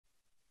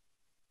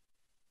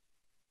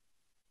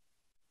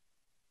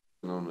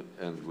And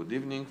good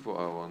evening for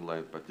our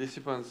online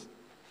participants.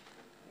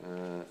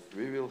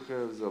 We will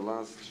have the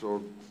last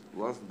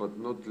but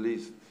not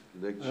least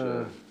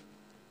lecture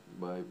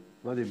by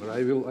Vladimir.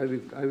 I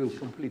will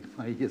complete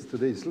my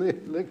yesterday's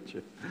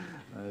lecture.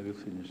 I will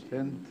finish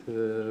and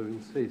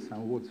will say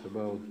some words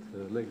about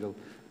legal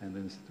and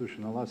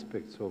institutional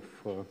aspects of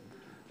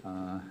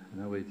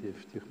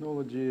innovative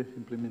technology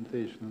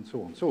implementation and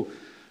so on. So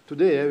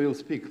today I will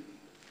speak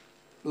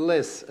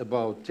less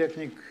about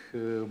technique,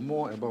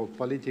 more about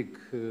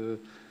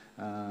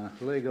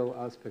legal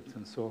aspects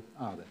and so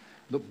on.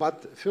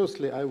 But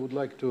firstly, I would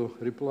like to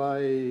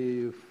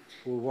reply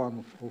for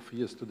one of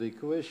yesterday's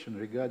question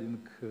regarding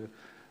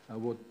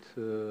what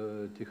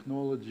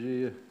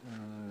technology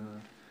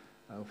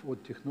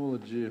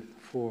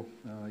for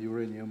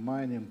uranium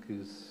mining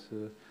is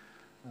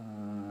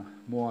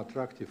more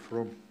attractive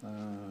from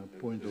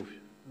point of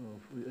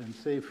and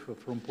safe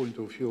from point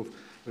of view of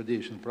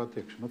radiation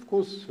protection. Of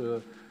course,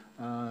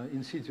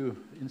 in situ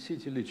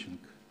leaching,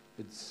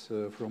 it's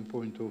from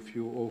point of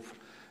view of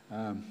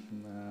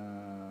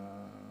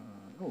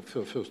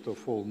first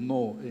of all,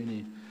 no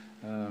any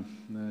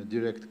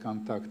direct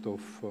contact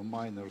of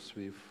miners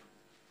with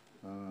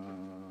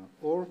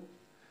ore,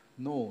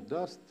 no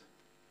dust,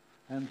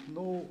 and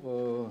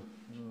no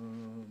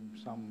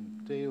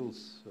some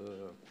tails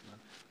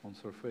on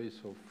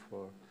surface of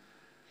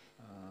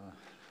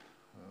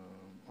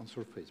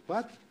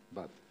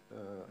But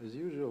as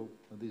usual,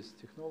 this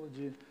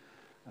technology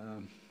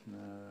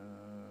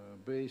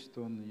based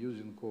on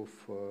using of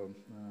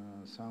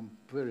some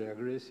very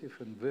aggressive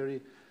and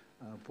very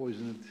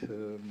poisoned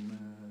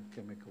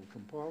chemical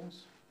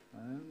compounds,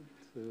 and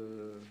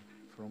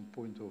from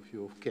point of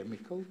view of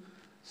chemical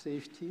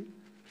safety,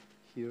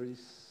 here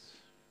is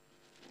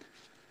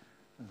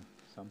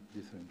some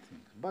different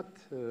things. But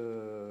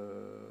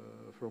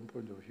from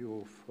point of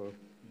view of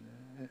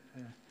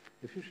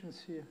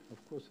efficiency, of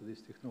course,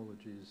 this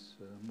technology is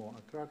more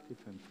attractive,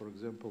 and for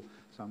example,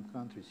 some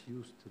countries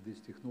used this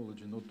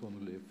technology not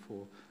only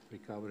for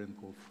recovering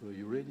of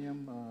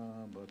uranium,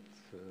 but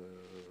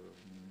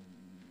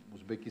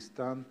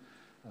Uzbekistan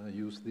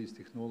used this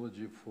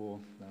technology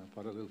for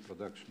parallel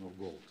production of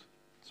gold.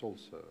 It's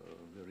also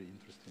a very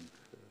interesting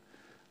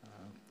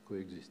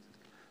coexistence.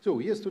 So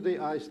yesterday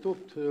I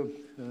stopped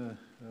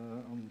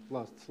on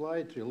last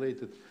slide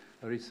related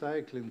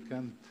recycling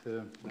and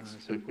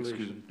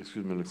circulation.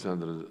 Excuse me,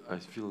 Alexander. I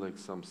feel like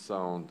some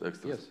sound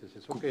extra. Yes,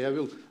 it's okay.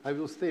 I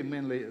will stay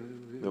mainly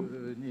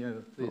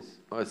near this.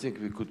 I think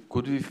we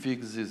could we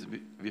fix this?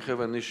 We have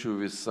an issue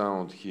with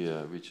sound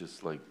here, which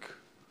is like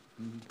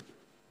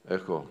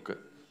echo.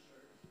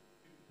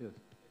 Yes.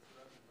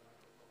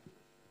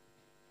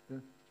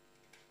 Yeah.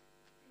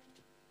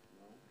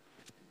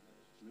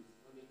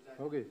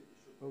 Okay.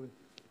 Okay.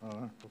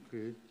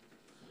 Okay.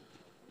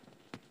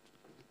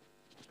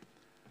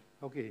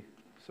 Okay,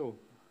 so,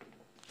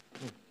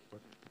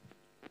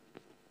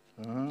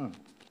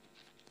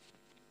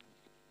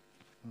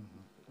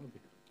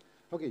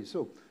 okay,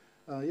 so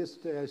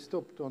yesterday I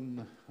stopped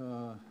on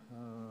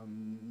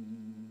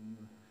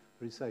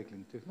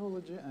recycling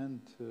technology,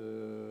 and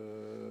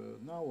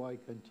now I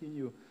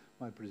continue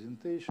my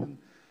presentation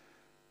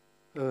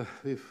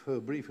with a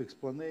brief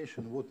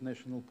explanation what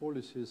national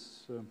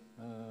policies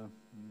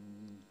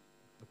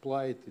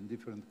applied in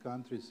different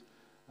countries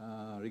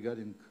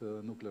regarding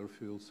nuclear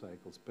fuel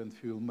cycles, spent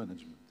fuel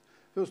management.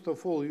 First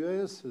of all,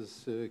 US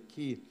is a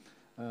key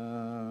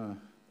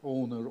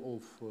owner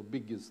of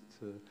biggest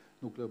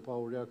nuclear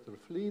power reactor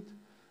fleet.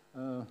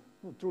 Well,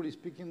 truly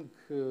speaking,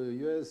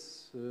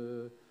 US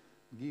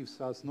gives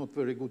us not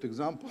very good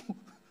example.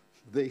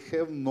 They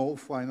have no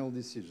final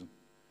decision.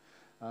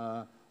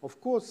 Of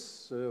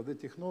course, the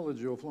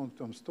technology of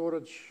long-term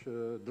storage,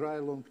 dry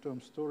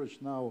long-term storage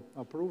now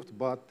approved,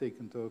 but take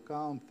into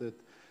account that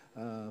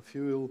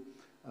fuel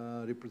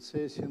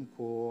reprocessing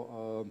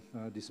or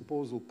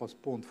disposal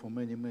postponed for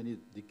many, many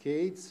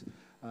decades,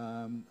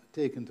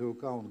 take into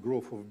account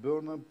growth of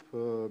burnup,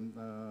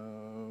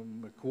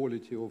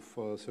 quality of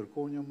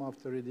zirconium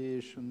after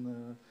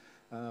radiation.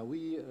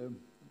 We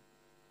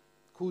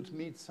could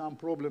meet some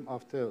problem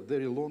after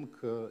very long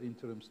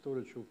interim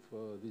storage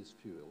of this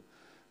fuel.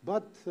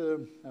 But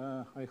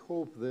I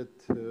hope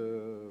that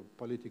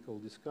political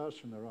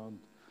discussion around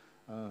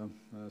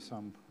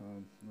some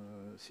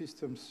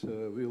systems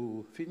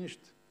will finish,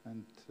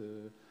 and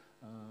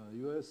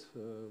US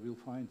will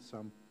find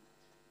some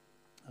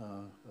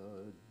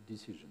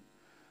decision.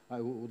 I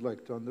would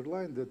like to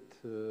underline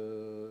that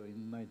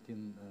in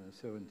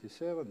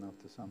 1977,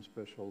 after some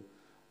special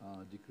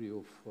decree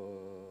of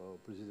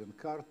President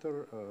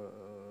Carter,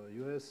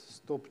 US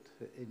stopped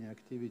any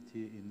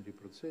activity in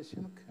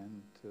reprocessing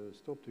and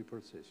stopped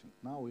reprocessing.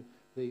 Now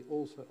they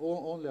also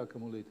only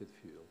accumulated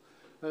fuel.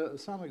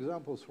 Some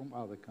examples from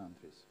other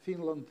countries.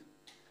 Finland,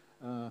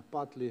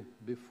 partly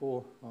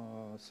before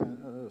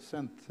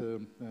sent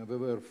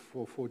WWR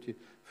 440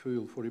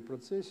 fuel for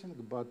reprocessing,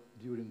 but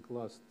during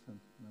last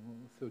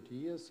 30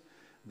 years,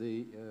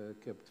 they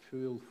kept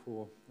fuel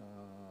for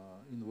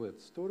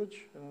in-wet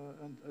storage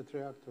and at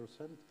reactors,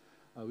 and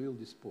will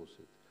dispose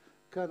it.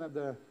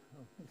 Canada,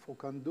 for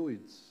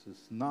conduits,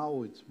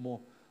 now it's more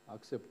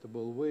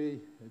acceptable way.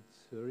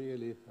 It's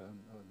really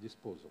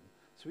disposal.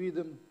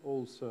 Sweden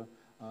also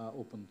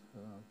open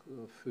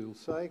fuel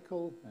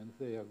cycle, and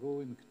they are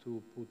going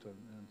to put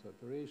into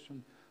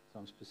operation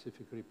some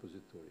specific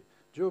repository.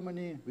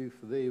 Germany, with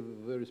their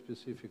very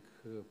specific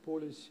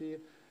policy,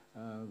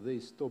 they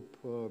stop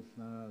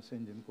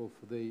sending off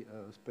their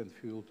spent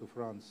fuel to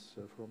France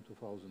from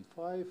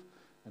 2005,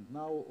 and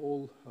now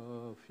all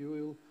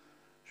fuel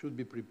should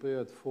be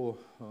prepared for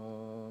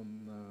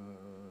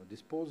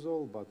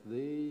disposal, but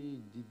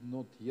they did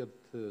not yet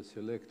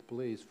select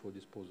place for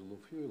disposal of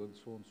fuel, and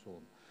so on and so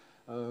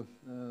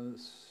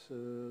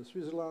on.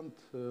 Switzerland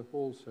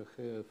also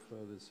have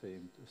the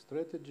same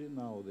strategy.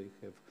 Now they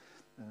have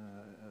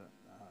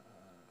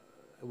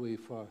away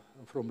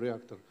from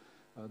reactor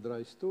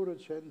dry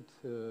storage, and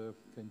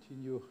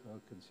continue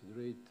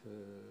considerate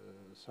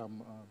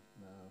some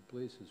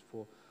places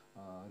for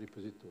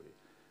repository.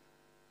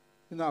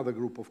 Another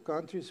group of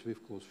countries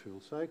with closed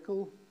fuel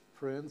cycle,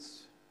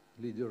 France,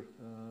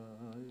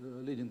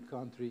 leading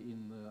country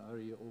in the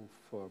area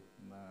of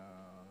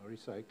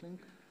recycling,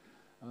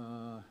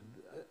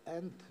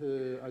 and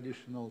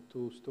additional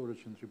to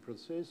storage and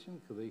reprocessing,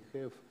 they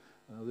have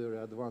very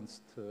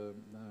advanced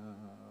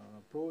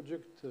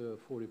project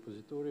for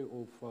repository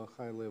of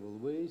high-level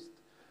waste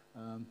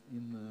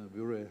in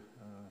Buret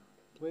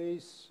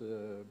place.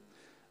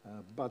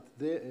 But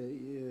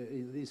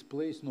this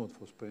place not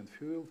for spent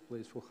fuel,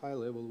 place for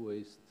high-level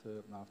waste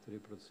after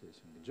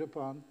reprocessing.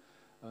 Japan,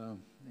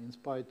 in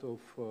spite of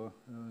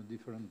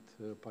different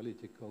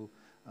political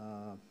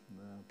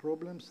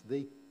problems,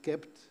 they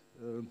kept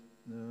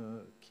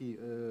key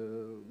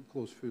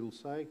closed fuel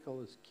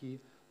cycle as key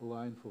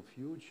line for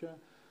future.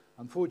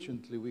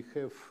 Unfortunately, we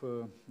have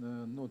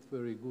not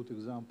very good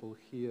example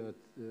here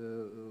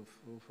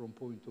from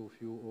point of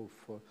view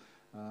of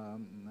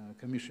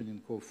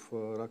commissioning of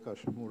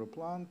Rakashimura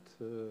plant.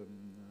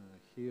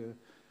 Here,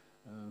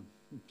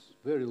 it's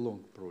very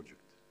long project.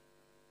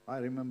 I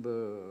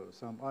remember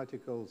some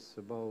articles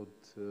about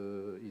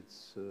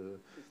its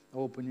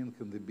opening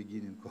in the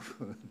beginning of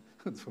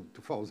from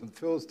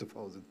 2001,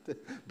 2010.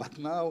 But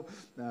now,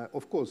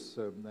 of course,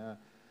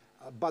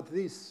 but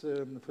this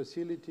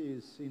facility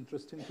is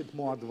interesting. It's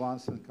more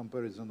advanced in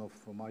comparison of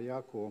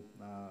Mayako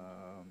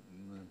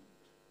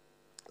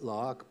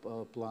LAAC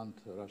plant,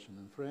 Russian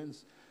and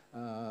France.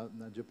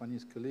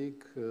 Japanese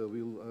colleague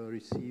will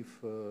receive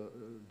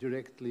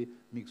directly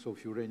mix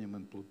of uranium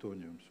and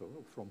plutonium.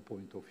 So from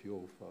point of view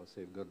of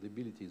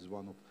safeguardability is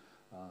one of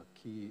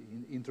key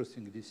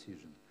interesting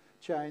decision.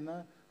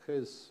 China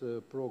has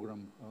a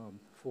program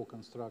for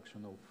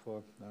construction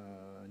of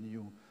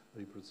new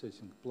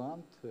reprocessing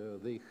plant.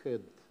 They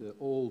had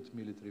old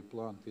military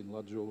plant in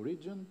Lanzhou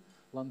region,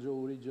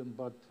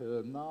 but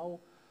now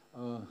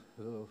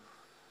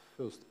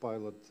first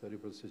pilot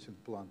reprocessing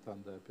plant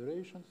under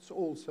operation. It's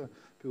also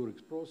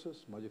Purex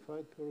process,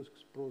 modified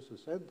Purex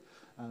process,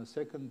 and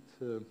second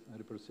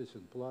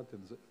reprocessing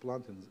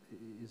plant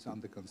is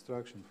under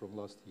construction from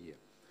last year.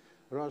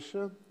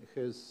 Russia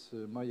has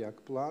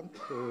Mayak plant.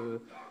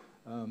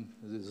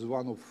 This is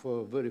one of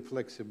very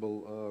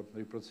flexible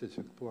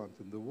reprocessing plant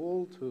in the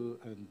world,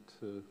 and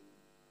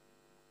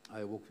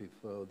I worked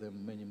with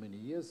them many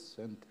years,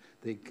 and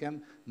they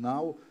can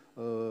now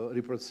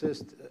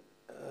reprocess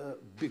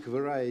big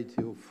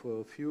variety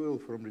of fuel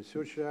from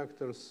research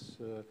reactors,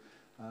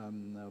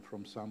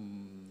 from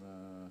some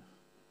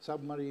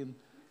submarine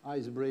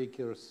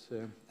icebreakers,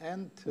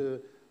 and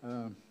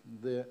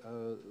the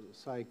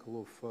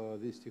cycle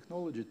of this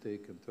technology,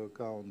 take into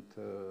account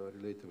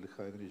relatively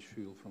high enriched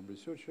fuel from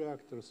research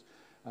reactors,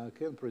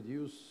 can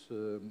produce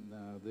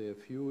the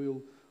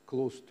fuel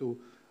close to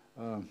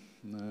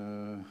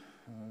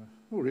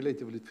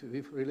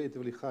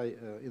relatively high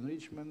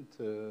enrichment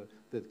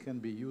that can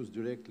be used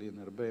directly in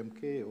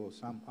RBMK or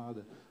some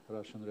other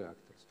Russian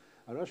reactors.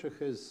 Russia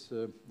has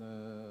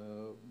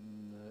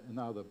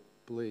another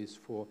place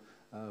for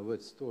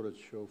wet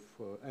storage of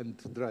and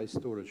dry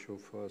storage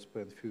of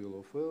spent fuel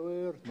of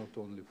air, not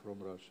only from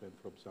Russia and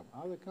from some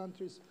other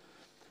countries.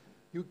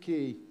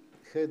 UK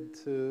had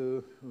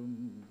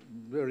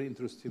very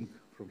interesting,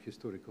 from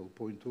historical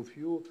point of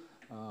view,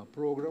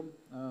 program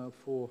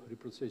for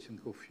reprocessing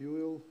of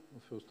fuel.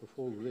 First of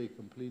all, they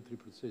complete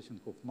reprocessing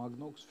of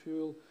Magnox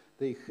fuel.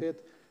 They had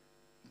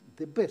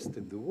the best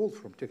in the world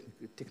from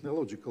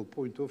technological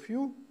point of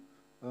view,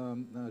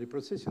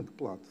 reprocessing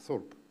plant,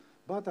 Thorpe.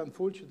 But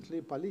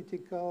unfortunately,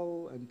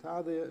 political and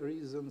other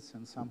reasons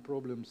and some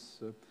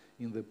problems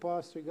in the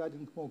past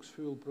regarding MOX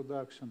fuel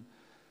production,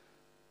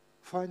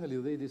 finally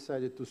they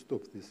decided to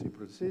stop this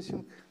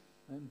reprocessing,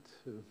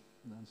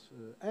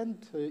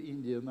 and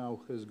India now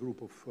has a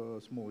group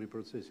of small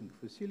reprocessing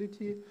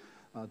facility.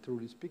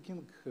 Truly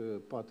speaking,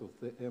 part of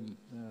the M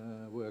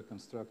were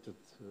constructed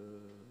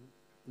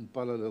in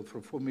parallel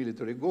for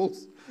military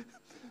goals.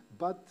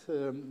 But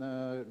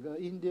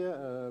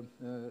India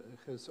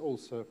has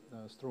also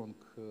a strong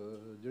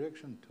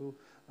direction to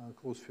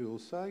close fuel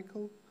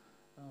cycle.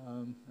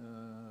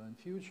 in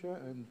future,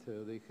 and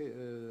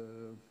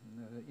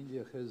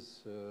India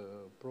has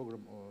a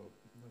program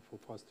for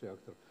fast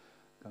reactor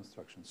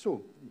construction.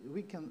 So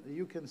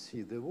you can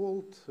see the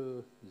world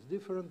is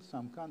different.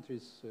 Some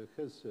countries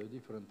has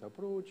different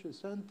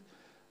approaches, and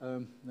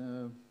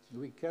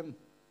we can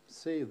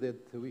say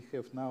that we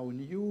have now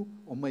new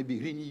or maybe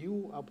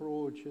renew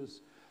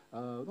approaches.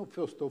 No,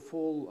 first of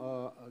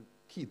all,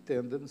 key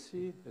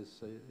tendency,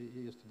 as I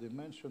yesterday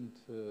mentioned,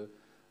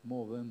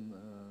 more than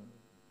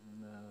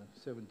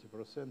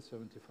 70%,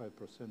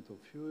 75% of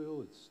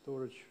fuel, it's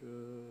storage.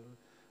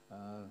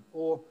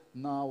 Or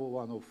now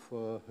one of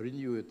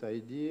renewed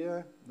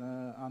idea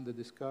under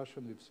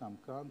discussion with some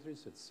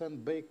countries, it's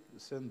send back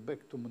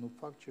to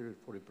manufacturer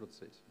for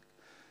reprocessing.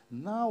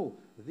 Now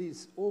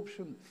this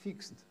option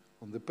fixed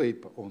on the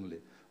paper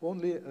only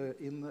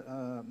in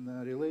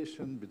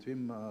relation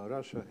between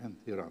Russia and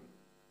Iran.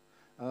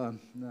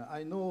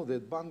 I know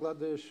that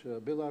Bangladesh,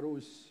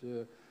 Belarus,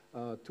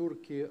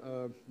 Turkey,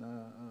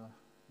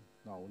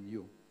 now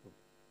new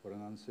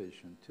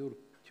pronunciation,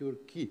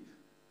 Turkey,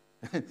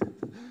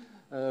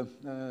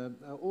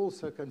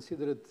 also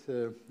considered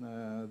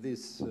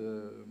this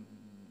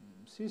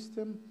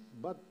system,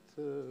 but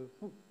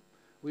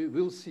we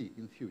will see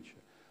in future.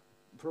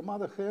 From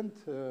other hand,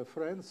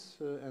 France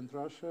and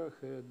Russia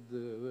had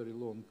very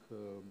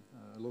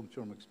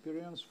long-term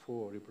experience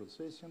for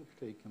reprocessing,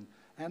 taking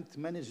and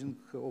managing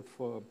of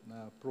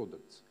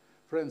products.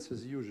 France,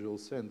 as usual,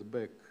 sent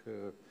back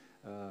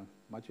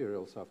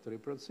materials after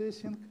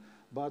reprocessing,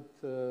 but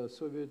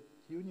Soviet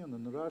Union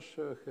and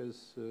Russia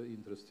has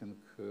interesting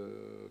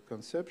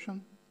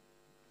conception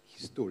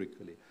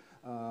historically.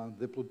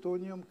 The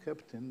plutonium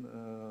kept in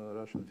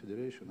Russian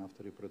Federation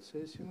after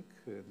reprocessing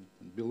and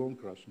belong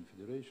Russian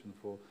Federation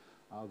for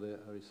other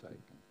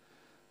recycling.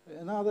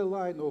 Another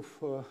line of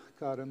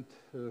current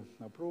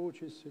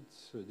approaches,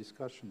 it's a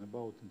discussion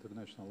about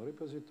international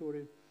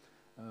repository,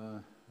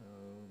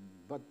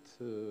 but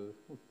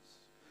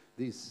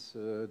this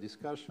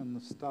discussion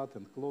start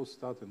and close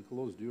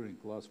during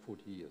last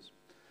 40 years.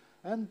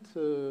 And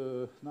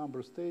number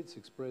of states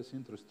express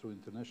interest through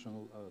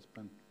international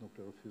spent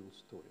nuclear fuel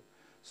storage.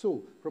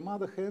 So, from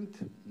other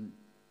hand,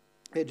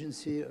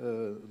 energy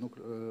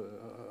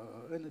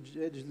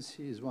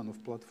agency is one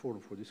of platform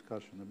for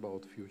discussion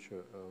about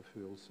future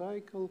fuel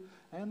cycle,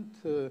 and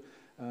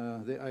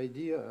the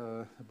idea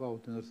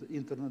about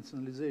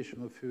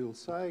internationalization of fuel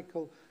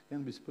cycle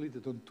can be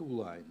split on two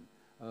lines.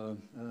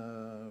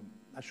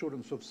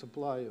 Assurance of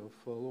supply of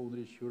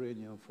low-enriched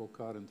uranium for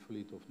current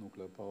fleet of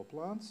nuclear power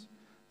plants,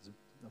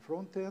 the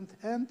front end,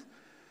 and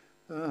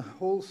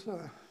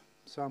also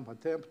some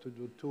attempt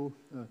to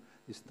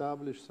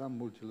establish some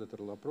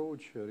multilateral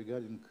approach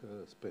regarding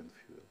spent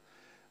fuel.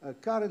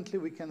 Currently,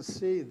 we can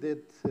say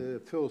that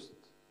first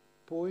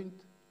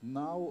point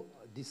now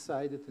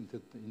decided in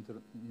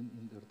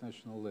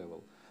international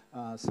level.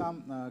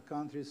 Some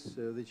countries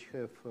which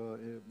have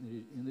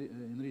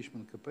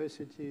enrichment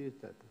capacity,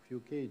 type of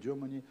UK,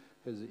 Germany,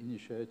 has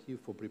initiative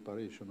for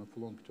preparation of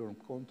long-term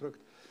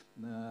contract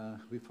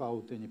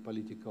without any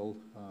political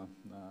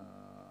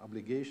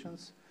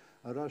obligations.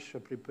 Russia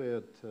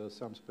prepared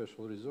some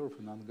special reserve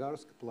in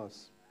Angarsk,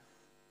 plus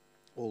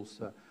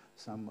also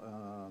some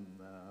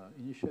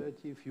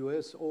initiative.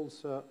 US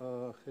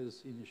also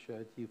has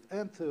initiative,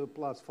 and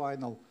plus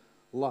final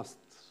last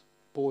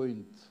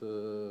point,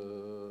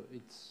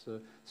 it's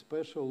a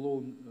special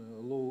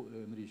low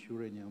enriched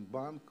uranium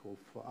bank of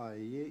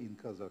IAEA in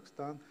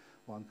Kazakhstan,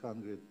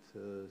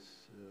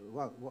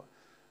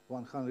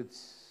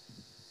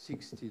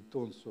 160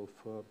 tons of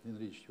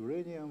enriched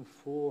uranium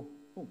for,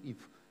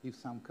 if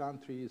some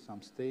country,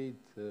 some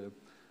state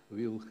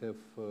will have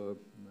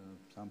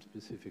some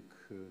specific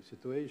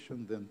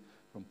situation, then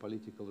from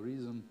political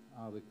reason,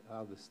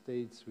 other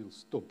states will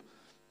stop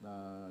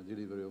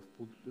delivery of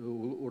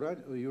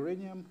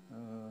uranium.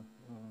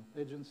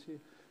 Agency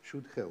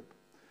should help.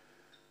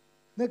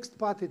 Next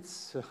part,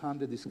 it's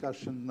under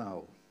discussion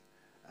now.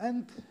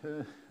 And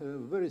a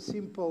very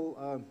simple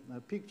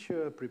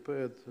picture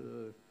prepared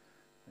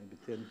maybe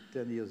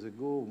 10 years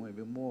ago,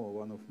 maybe more,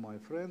 one of my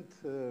friends,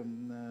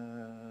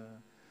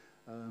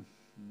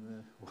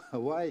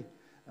 why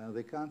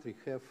the country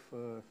have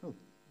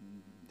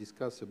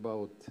discussed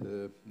about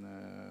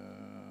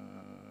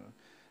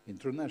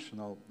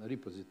international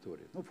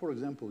repository. Now, for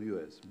example,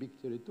 US,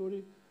 big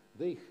territory,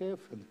 they have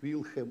and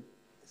will have,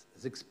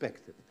 as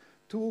expected,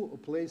 two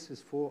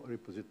places for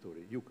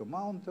repository, Yucca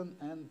Mountain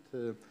and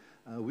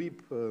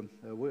WIP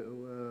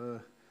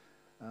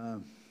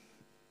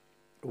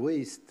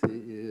waste,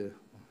 I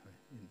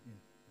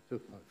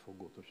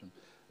forgot,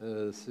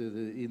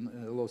 in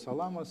Los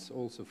Alamos,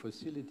 also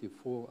facility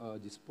for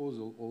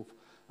disposal of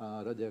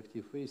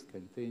radioactive waste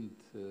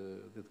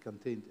that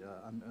contained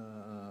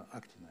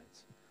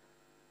actinides.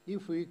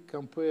 If we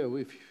compare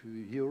with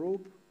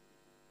Europe,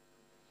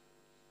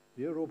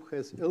 Europe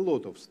has a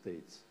lot of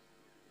states.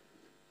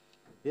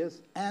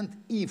 Yes,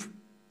 and if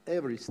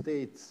every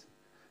state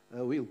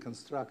will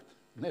construct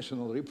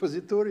national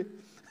repository,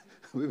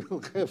 we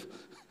will have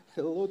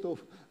a lot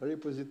of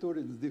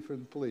repositories in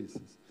different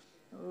places.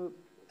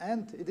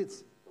 And it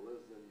is...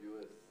 Less than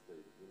US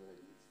state,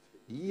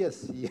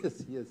 Yes, United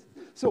States. yes,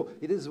 yes. So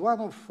it is one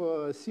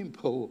of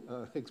simple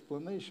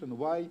explanation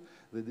why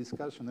the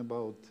discussion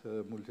about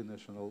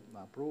multinational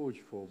approach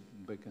for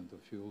backend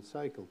of fuel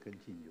cycle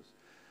continues.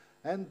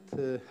 And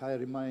I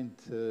remind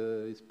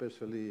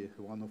especially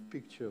one of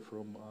picture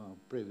from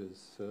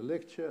previous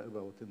lecture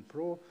about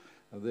INPRO,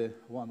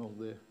 one of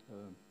the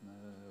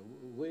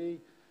way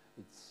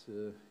it's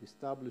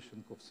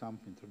establishing of some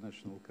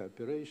international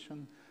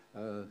cooperation,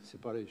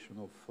 separation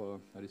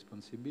of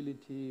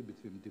responsibility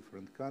between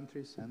different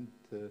countries, and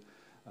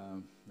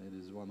it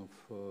is one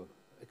of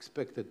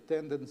expected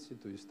tendency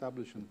to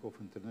establishing of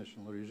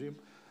international regime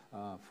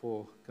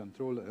for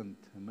control and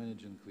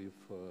managing with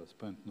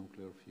spent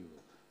nuclear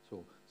fuel.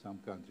 So some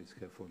countries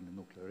have only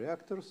nuclear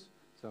reactors,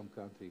 some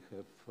countries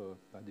have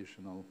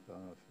additional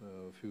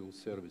fuel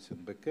service in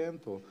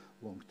backend or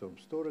long-term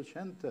storage,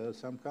 and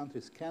some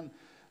countries can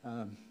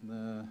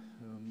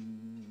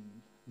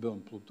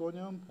burn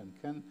plutonium and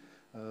can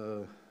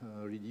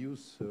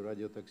reduce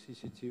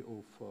radiotoxicity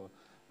of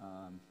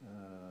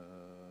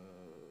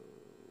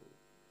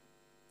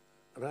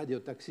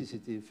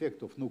radiotoxicity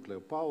effect of nuclear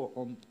power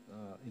on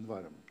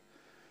environment.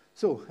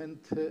 So, and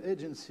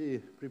agency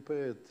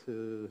prepared,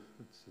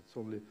 it's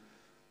only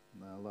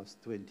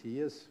last 20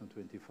 years,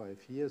 25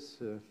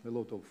 years, a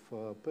lot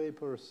of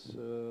papers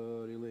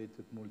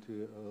related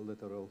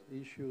multilateral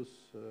issues,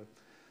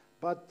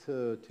 but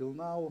till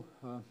now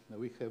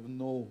we have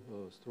no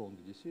strong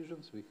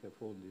decisions. We have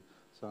only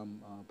some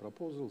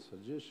proposals,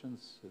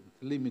 suggestions, and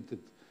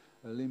limited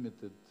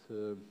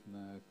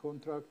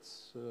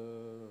contracts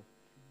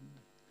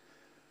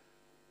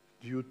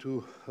due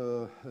to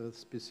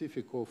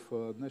specific of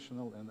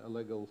national and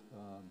legal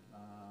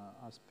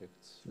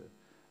aspects.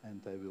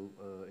 And I will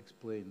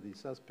explain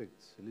these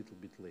aspects a little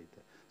bit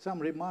later. Some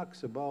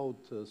remarks about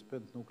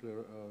spent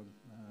nuclear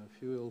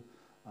fuel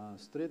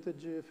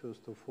strategy.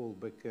 First of all,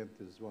 backend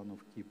is one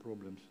of key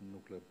problems in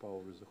nuclear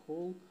power as a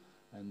whole,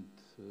 and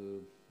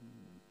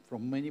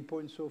from many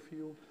points of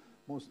view,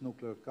 most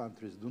nuclear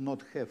countries do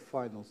not have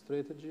final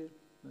strategy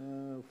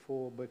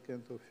for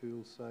backend of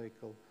fuel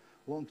cycle.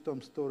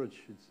 Long-term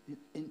storage, it's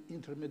an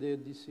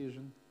intermediate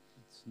decision.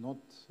 It's not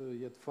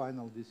yet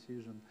final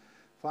decision.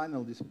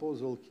 Final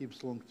disposal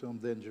keeps long-term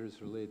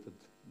dangerous related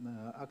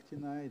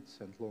actinides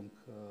and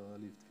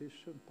long-lived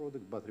fission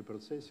product, but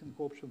reprocessing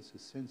options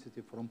is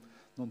sensitive from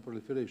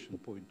non-proliferation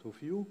point of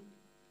view.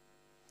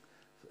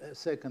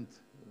 Second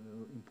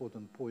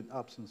important point,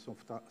 absence of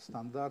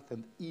standard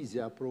and easy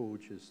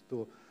approaches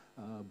to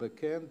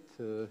backend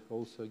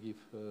also give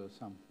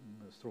some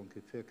strong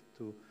effect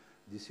to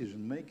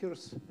decision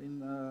makers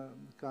in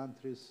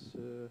countries,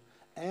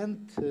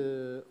 and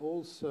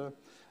also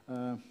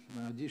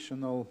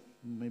additional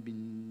maybe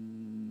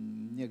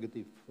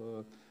negative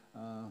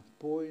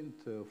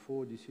point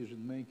for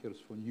decision makers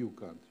for new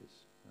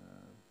countries.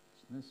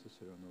 It's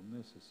necessary or not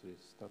necessary,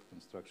 start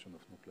construction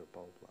of nuclear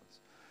power plants.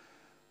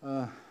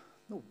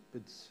 No,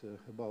 it's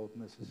about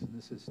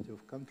necessity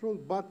of control,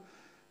 but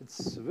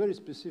it's a very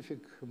specific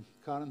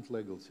current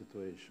legal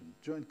situation.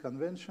 Joint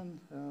Convention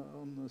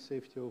on the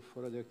Safety of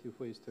Radioactive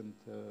Waste and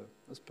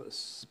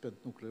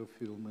Spent Nuclear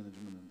Fuel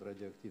Management and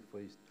Radioactive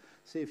Waste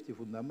Safety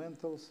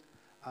Fundamentals,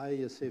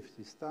 IAEA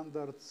Safety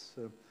Standards,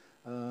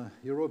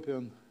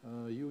 European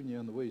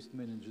Union Waste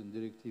Management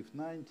Directive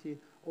 90,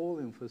 all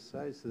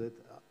emphasize that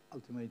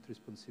ultimate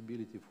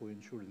responsibility for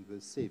ensuring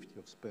the safety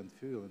of spent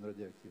fuel and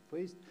radioactive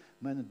waste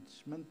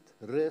management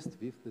rests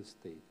with the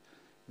state.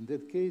 In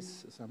that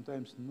case,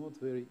 sometimes not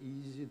very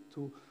easy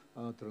to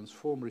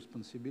transform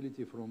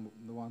responsibility from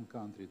one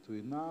country to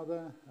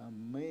another.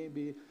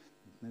 Maybe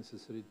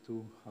necessary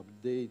to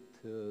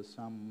update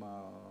some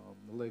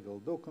legal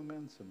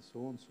documents and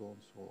so on, so on,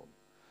 so on.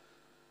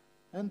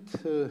 And,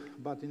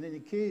 but in any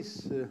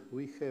case,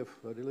 we have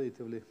a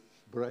relatively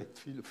bright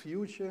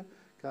future.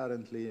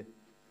 Currently,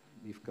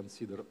 if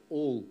consider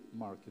all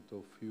market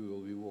of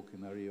fuel, we work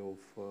in area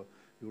of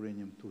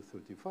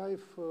uranium-235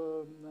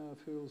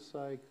 fuel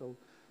cycle.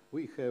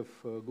 We have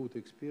good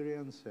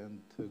experience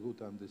and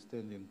good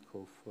understanding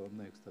of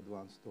next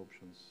advanced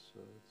options.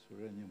 It's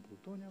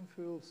uranium-plutonium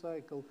fuel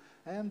cycle,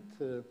 and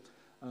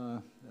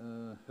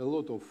a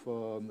lot of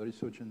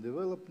research and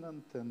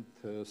development and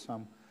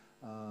some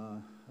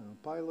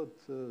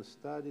pilot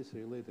studies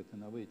related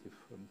innovative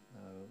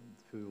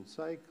fuel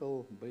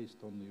cycle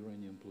based on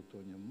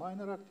uranium-plutonium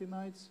minor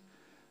actinides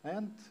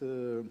and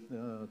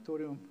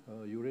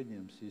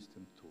thorium-uranium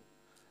system too.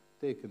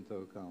 Take into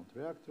account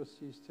reactor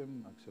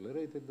system,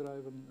 accelerated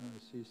driven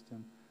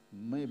system,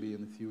 maybe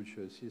in the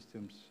future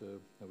systems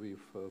with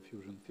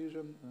fusion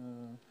fission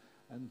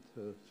and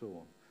so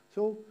on.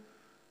 So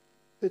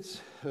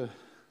it's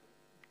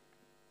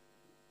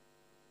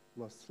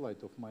last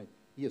slide of my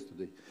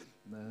yesterday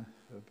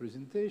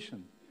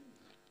presentation.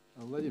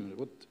 Vladimir,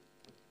 what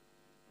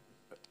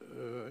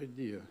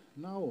idea?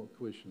 Now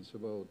questions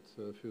about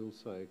fuel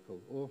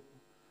cycle or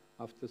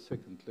after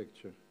second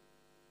lecture?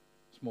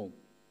 Small.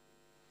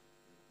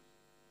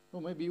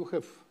 Well, maybe you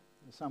have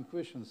some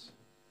questions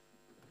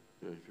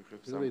Yeah, if you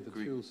have some related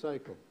fuel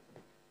cycle.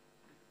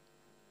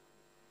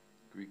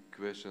 quick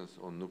questions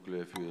on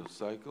nuclear fuel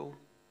cycle,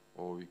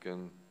 or we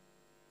can,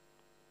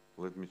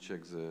 let me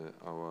check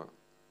our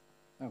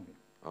Okay.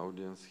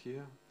 audience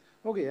here.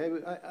 Okay,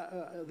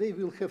 they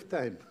will have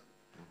time.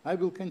 I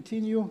will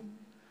continue,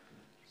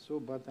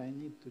 but I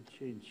need to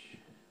change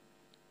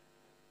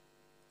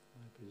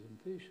my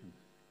presentation.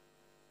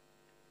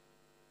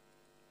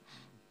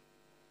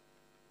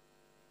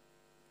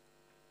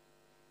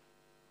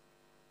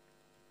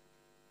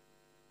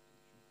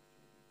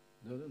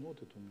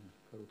 Вот это у меня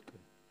короткое.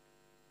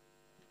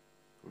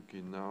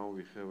 Okay, now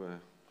we have a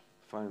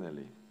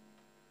finally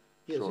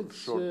Yes,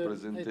 short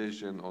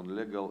presentation on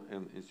legal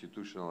and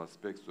institutional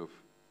aspects of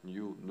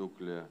new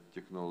nuclear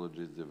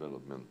technologies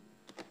development.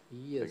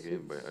 Yes,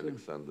 Again by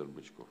Alexander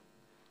BYCHKOV.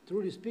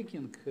 Truly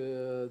speaking,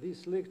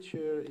 this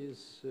lecture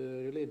is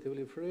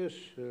relatively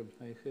fresh.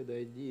 I had the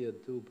idea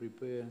to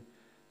prepare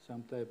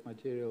some type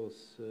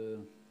materials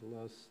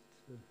last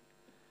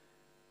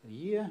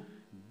year,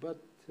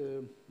 but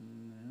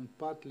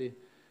partly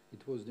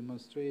it was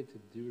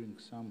demonstrated during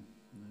some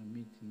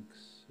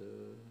meetings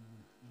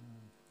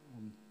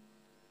on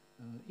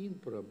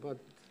INPRA, but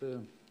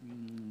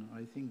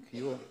I think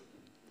your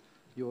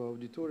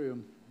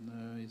auditorium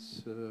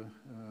is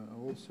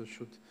also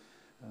should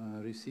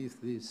receive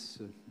these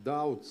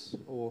doubts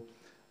or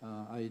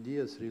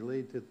ideas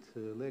related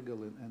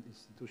legal and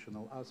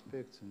institutional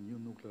aspects in new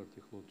nuclear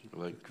technology.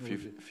 Like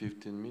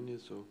 15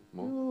 minutes or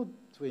more? No,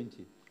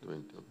 20.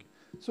 20, okay.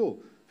 So,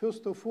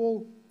 first of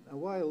all,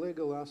 why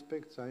legal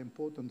aspects are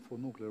important for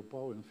nuclear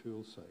power and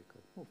fuel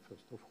cycle? Well,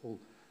 first of all,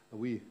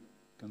 we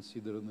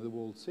consider the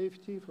world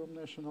safety from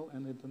national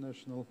and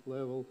international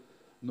level,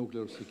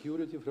 nuclear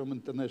security from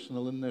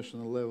international and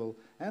national level,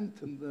 and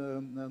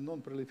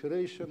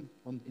non-proliferation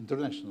on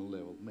international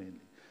level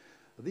mainly.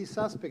 These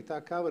aspects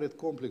are covered in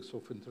complex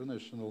of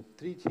international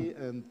treaty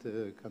and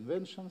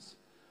conventions.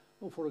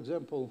 Well, for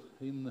example,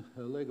 in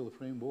a legal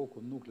framework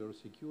on nuclear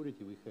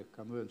security, we have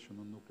Convention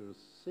on Nuclear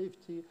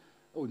Safety,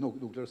 a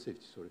nuclear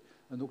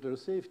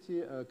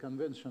safety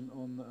convention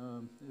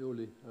on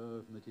early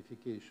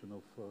notification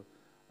of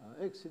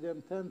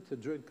accident, and a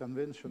joint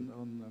convention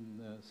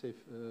on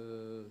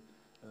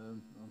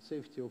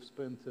safety of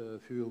spent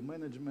fuel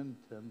management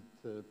and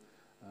the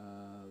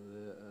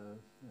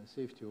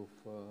safety of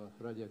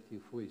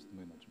radioactive waste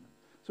management.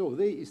 So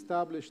they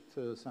established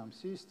some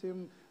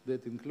system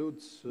that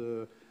includes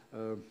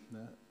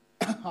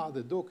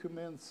other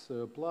documents,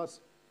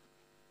 plus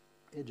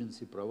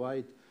agency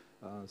provide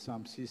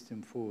some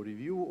system for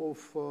review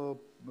of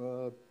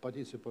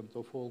participants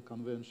of all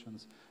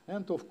conventions.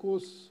 And of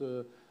course,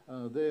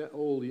 the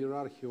whole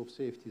hierarchy of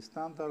safety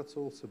standards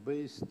also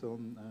based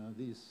on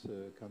these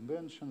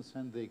conventions,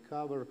 and they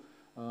cover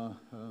a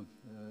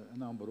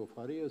number of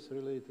areas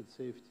related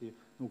safety,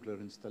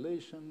 nuclear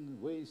installation,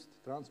 waste,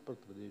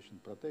 transport, radiation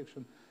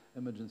protection,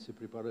 emergency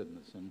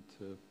preparedness. And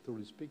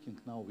truly speaking,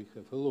 now we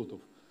have a lot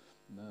of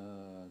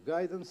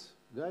guidance,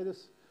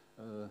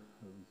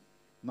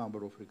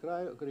 number of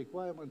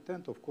requirements,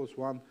 and of course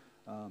one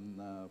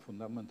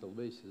fundamental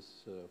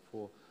basis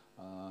for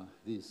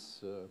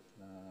this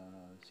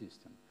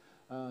system.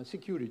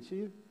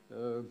 Security,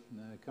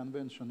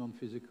 Convention on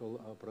Physical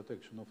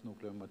Protection of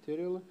Nuclear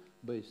Material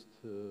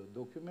based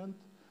document,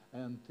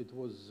 and it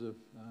was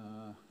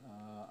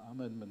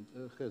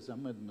has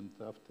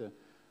amendment after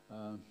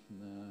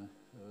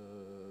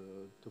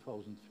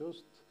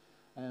 2001,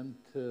 and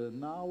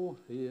now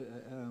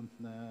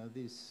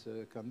this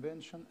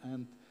convention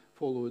and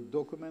followed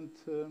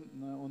document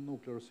on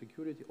nuclear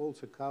security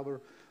also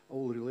cover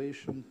all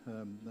relation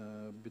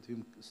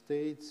between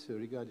states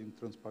regarding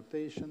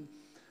transportation,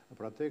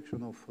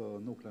 protection of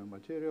nuclear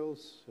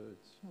materials.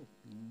 It's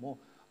more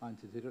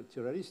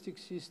anti-terroristic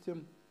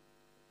system.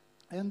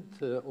 And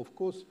of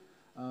course,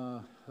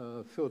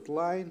 third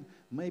line,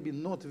 maybe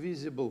not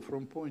visible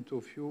from point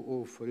of view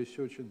of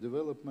research and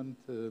development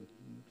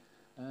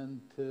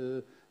and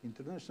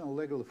international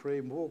legal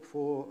framework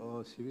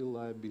for civil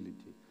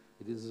liability.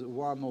 It is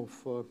one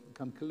of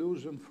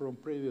conclusion from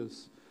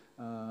previous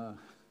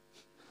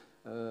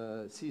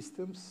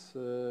systems.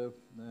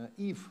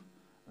 If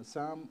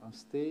some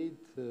state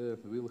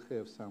will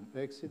have some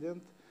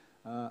accident,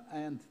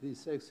 and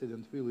this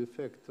accident will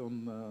affect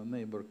on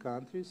neighbor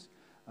countries,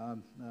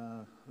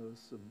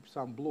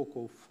 some block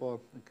of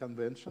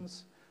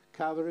conventions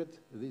covered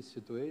this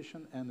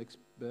situation and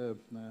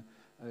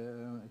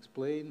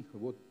explain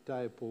what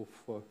type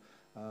of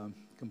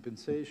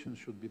compensation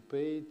should be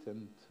paid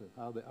and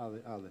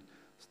other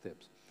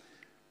steps.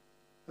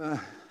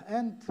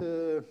 And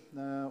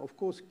of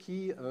course,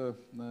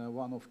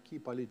 one of key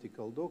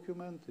political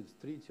documents is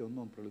Treaty on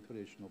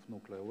Non-Proliferation of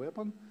Nuclear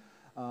Weapon.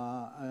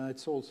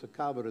 It's also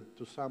covered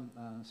to some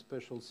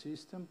special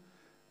system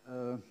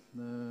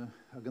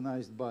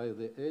organized by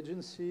the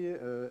agency.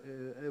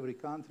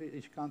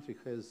 Each country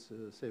has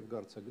a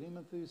safeguards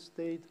agreement with the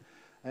state,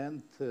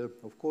 and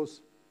of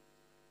course,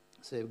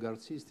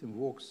 safeguard system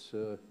works.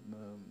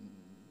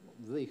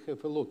 They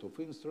have a lot of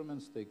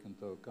instruments, take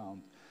into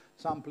account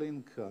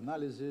sampling,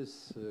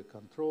 analysis,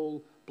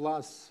 control,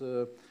 plus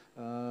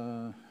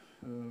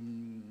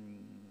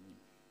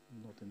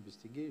not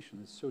investigation,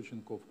 it's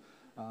searching of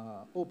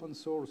open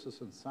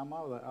sources and some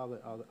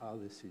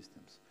other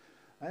systems.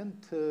 And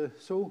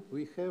so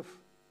we have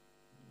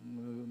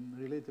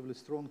relatively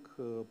strong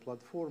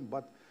platform,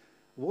 but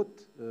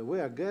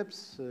where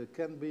gaps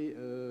can be,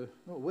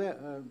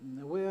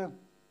 where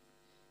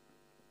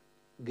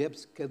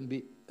gaps can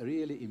be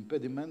really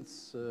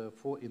impediments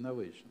for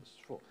innovations.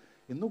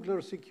 In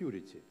nuclear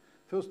security,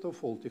 first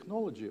of all,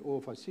 technology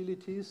or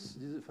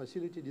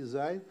facility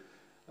design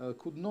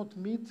could not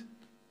meet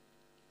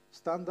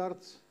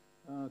standards,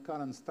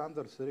 current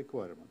standards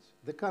requirements.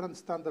 The current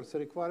standards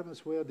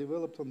requirements were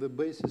developed on the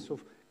basis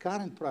of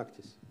current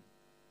practice.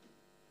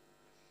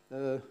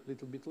 A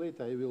little bit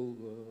later, I will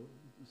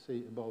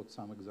say about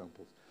some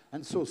examples.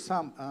 And so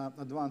some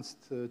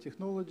advanced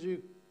technology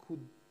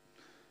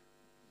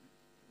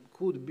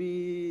could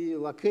be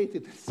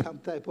located in some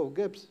type of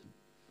gaps.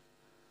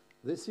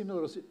 The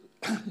similar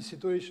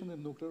situation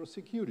in nuclear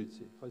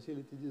security.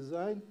 Facility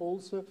design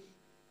also,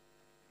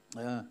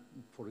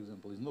 for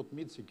example, is not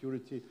meet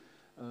security,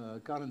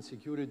 current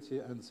security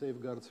and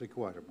safeguards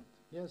requirement.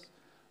 Yes,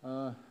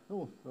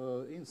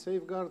 in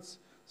safeguards,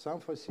 some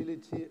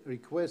facility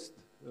request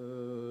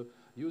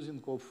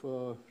using of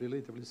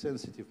relatively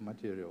sensitive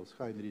materials,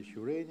 high-enriched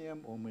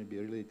uranium, or maybe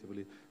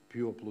relatively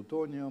pure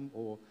plutonium,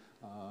 or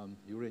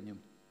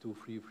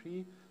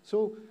uranium-233.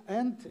 So,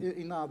 and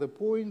another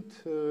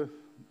point,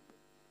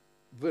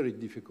 very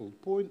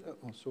difficult point,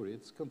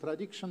 it's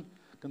contradictions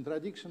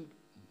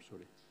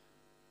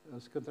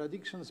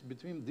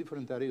between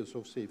different areas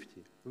of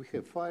safety. We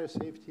have fire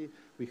safety,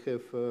 we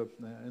have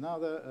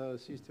another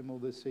system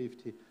of the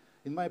safety.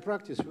 In my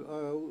practice,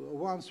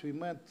 once we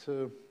met,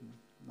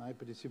 I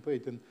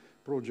participate in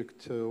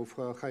project of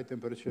a high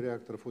temperature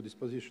reactor for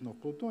disposition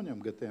of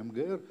plutonium,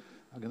 GTMGR,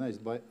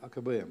 organized by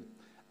AKBM.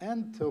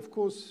 And of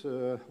course,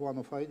 one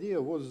of idea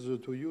was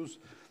to use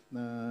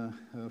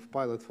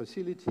pilot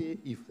facility,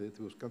 if it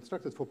was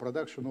constructed, for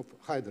production of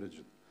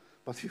hydrogen.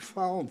 But we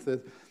found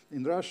that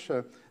in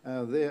Russia,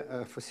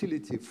 the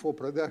facility for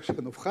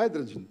production of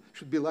hydrogen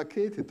should be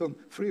located on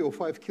 3 or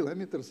 5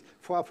 kilometers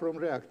far from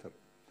reactor.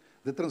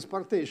 The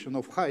transportation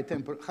of high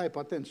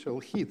potential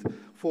heat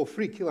for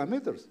 3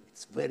 kilometers,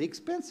 it's very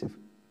expensive.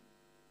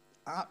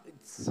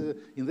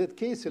 In that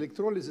case,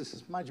 electrolysis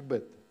is much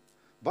better.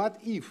 But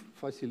if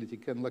facility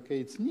can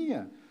locate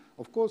near,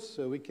 of course,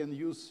 we can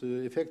use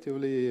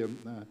effectively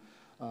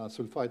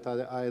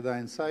sulfide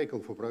iodine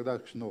cycle for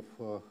production of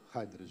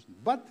hydrogen.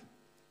 But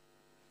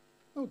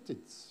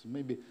it's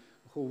maybe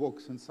who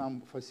works in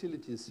some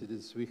facilities,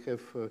 we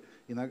have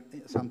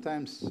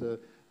sometimes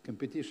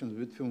competitions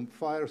between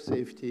fire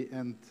safety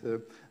and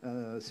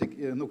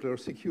nuclear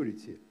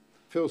security.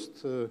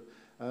 First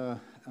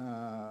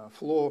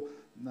floor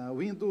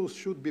windows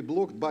should be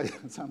blocked by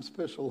some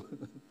special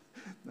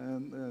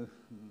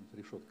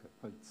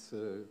it's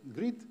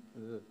grid.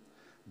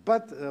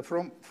 But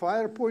from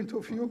fire point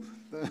of view,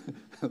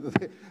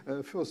 the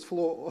first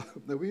floor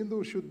the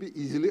window should be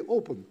easily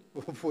open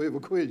for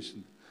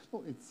evacuation.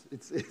 Oh,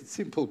 it's a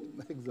simple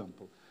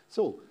example.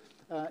 So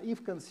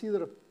if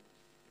consider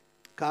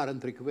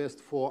current request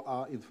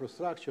for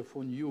infrastructure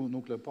for new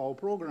nuclear power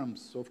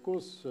programs, of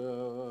course,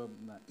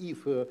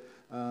 if one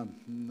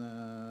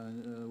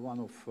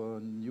of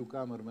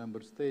newcomer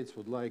member states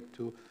would like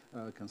to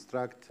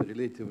construct a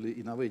relatively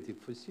innovative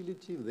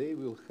facility, they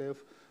will have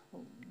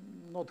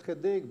not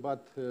headache,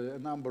 but a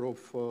number of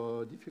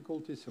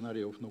difficulties in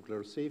area of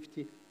nuclear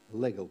safety,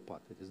 legal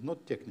part. It is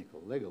not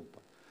technical, legal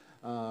part.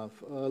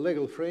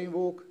 Legal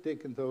framework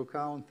take into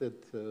account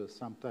that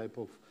some type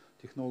of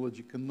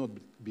technology cannot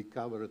be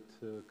covered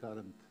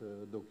current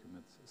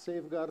documents.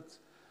 Safeguards,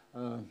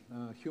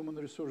 human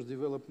resource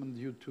development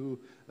due to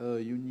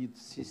you need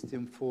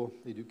system for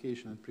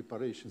education and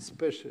preparation,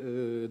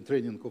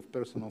 training of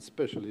personnel,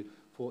 especially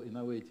for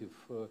innovative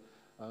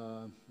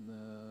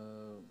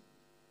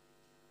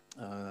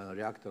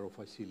reactor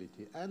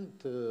facility, and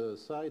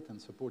site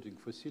and supporting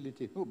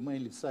facility,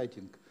 mainly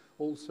siting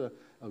also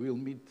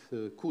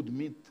could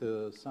meet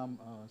some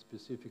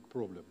specific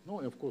problem. No,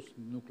 of course,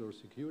 nuclear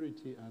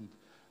security and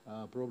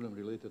problem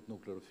related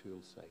nuclear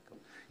fuel cycle.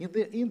 In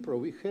the INPRO,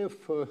 we have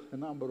a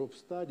number of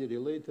study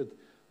related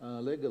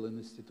legal and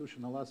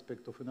institutional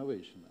aspect of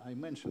innovation. I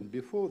mentioned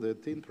before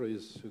that INPRO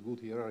is a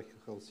good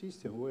hierarchical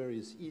system where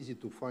it's easy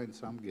to find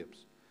some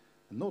gaps,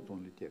 not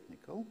only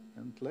technical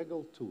and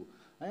legal too.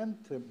 And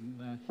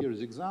here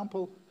is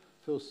example.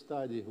 First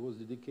study was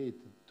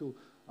dedicated to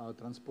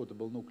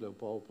transportable nuclear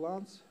power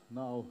plants.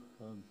 Now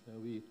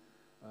we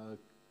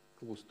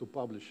close to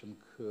publishing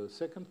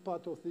second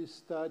part of this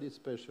study,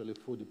 especially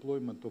for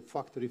deployment of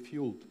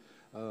factory-fueled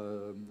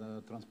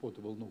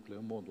transportable nuclear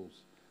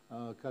modules.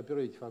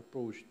 Cooperative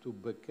approaches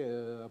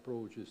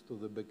to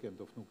the back end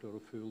of nuclear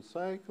fuel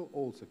cycle,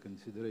 also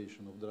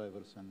consideration of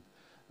drivers and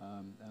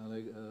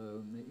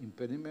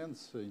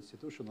impediments,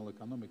 institutional,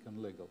 economic,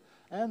 and legal.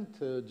 And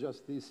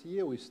just this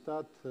year, we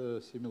start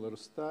a similar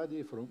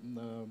study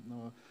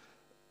from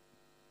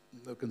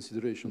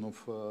consideration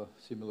of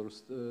similar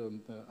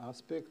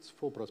aspects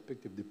for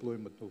prospective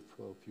deployment of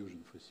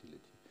fusion facility.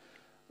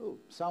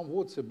 Some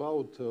words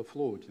about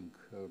floating.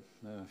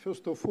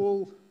 First of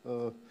all,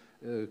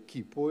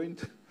 key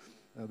point,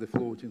 the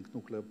floating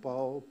nuclear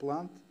power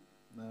plant.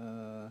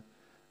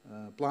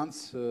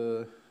 Plants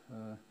do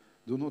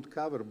not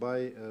cover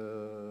by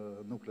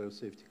nuclear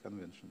safety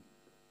convention.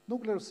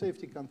 Nuclear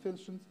safety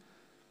conventions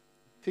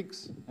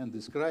fix and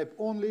describe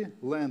only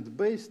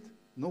land-based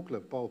nuclear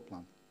power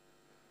plant.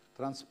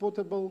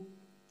 Transportable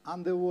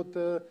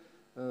underwater,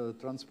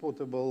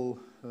 transportable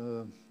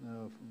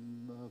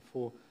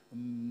for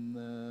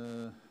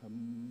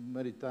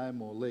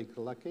maritime or lake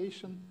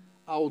location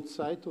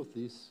outside of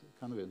this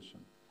convention.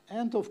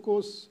 And of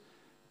course,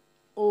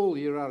 all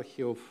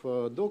hierarchy of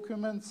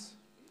documents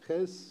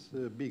has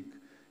a big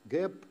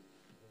gap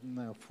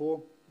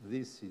for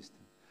this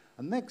system.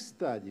 The next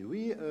study,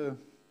 we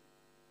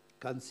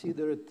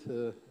considered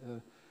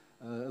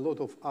a lot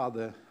of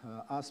other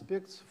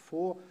aspects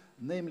for,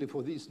 namely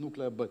for this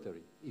nuclear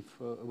battery. If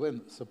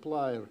when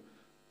supplier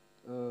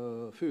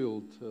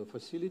fueled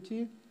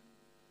facility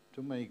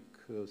to make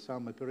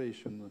some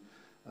operation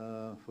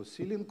for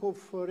sealing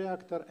of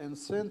reactor and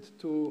sent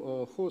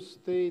to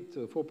host state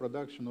for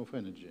production of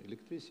energy,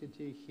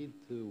 electricity,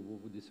 heat,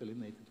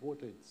 desalinated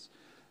water.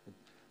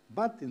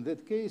 But in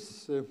that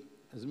case,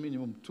 as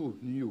minimum 2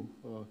 new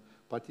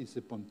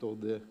participants of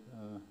the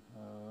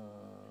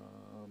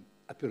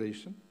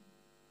operation.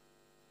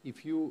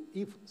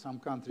 If some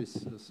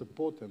countries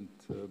support and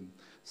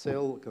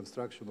sell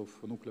construction of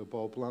a nuclear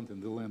power plant in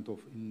the land of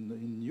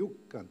in new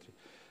country,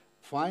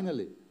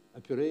 finally,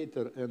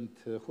 operator and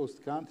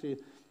host country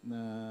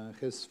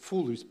has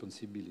full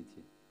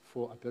responsibility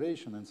for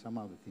operation and some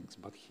other things.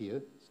 But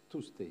here,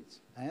 2 states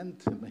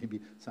and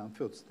maybe some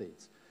third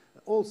states.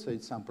 Also,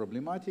 it's some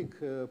problematic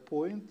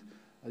point,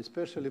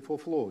 especially for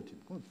floating.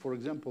 For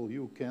example,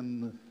 you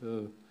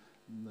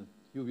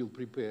will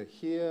prepare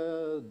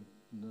here,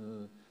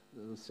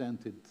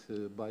 send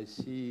it by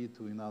sea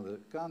to another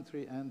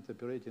country, and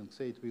operating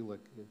state will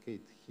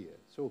locate here.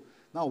 So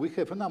now we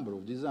have a number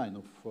of design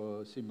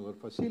of similar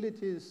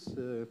facilities,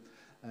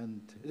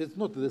 and it's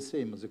not the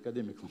same as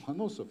academic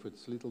Lomonosov,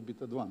 it's a little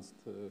bit advanced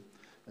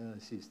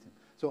system.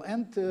 So,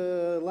 and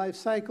life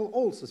cycle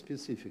also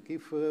specific.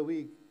 If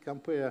we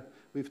compare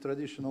with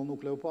traditional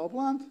nuclear power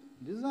plant,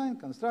 design,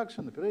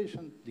 construction,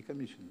 operation,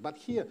 decommissioning. But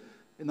here,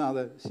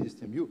 another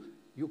system,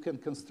 you can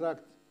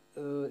construct,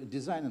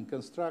 design and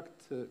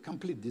construct,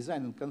 complete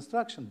design and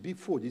construction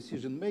before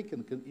decision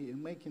making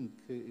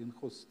in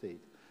host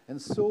state.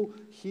 And so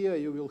here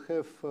you will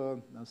have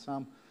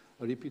some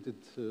repeated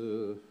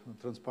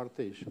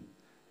transportation.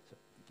 So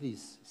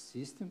this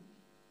system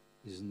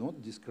is not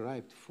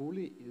described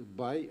fully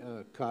by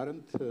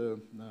current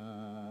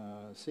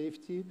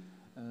safety,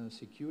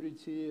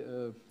 security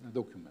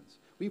documents.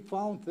 We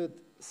found that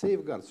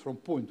safeguards from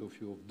point of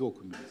view of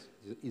documents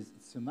is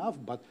enough,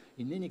 but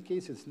in any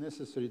case it's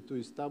necessary to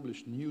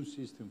establish new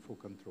system for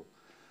control.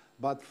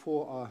 But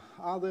for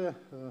other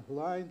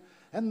line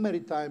and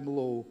maritime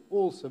law,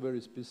 also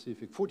very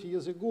specific. 40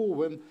 years ago,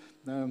 when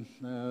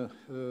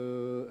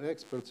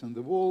experts in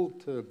the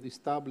world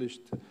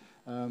established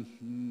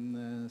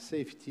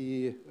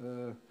safety,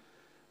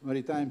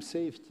 maritime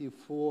safety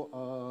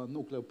for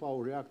nuclear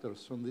power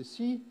reactors on the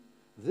sea,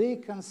 they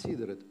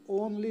considered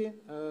only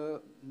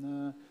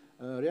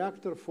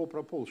reactor for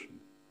propulsion,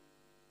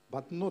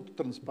 but not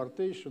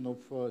transportation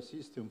of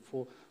system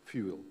for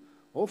fuel.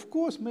 Of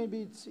course,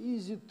 maybe it's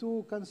easy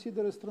to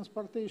consider as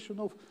transportation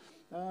of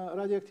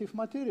radioactive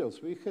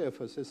materials. We have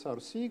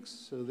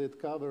SSR6 that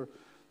cover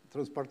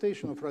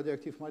transportation of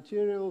radioactive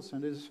materials,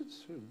 and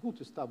it's a good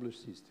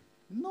established system.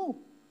 No.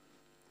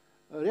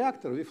 A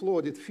reactor with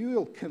loaded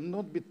fuel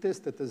cannot be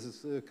tested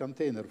as a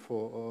container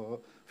for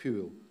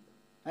fuel.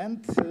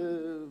 And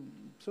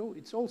so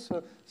it's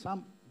also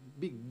some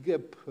big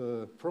gap.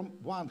 From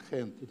one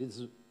hand,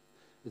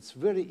 it's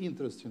very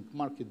interesting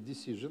market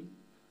decision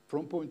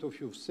from point of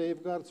view of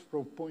safeguards,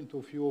 from point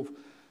of view of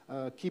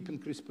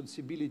keeping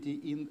responsibility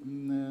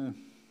in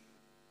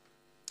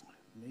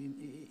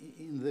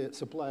the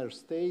supplier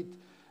state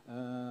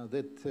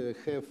that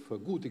have a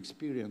good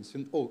experience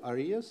in all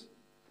areas,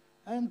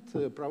 and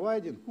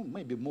providing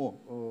maybe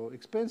more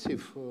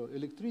expensive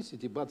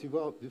electricity, but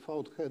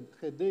without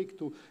headache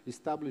to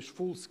establish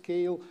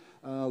full-scale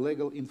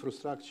legal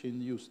infrastructure in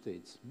new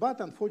states. But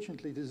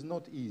unfortunately, it is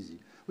not easy.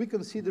 We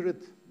consider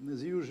it,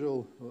 as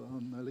usual,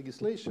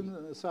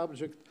 legislation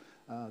subject,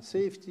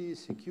 safety,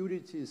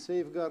 security,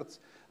 safeguards,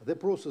 the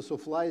process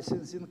of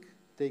licensing,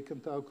 take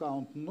into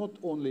account not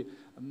only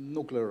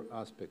nuclear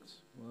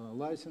aspects.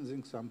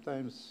 Licensing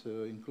sometimes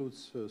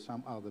includes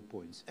some other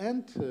points.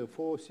 And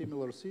for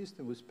similar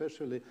system, we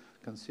especially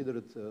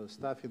considered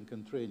staffing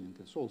and training.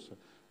 It's also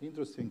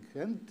interesting.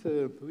 And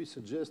we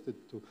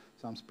suggested to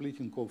some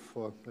splitting of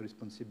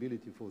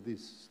responsibility for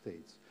these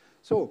states.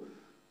 So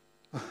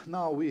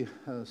now we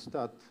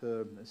start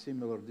a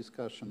similar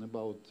discussion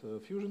about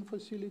fusion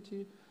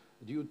facility.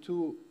 due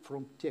to,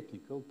 from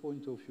technical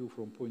point of view,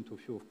 from point of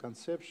view of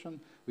conception,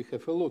 we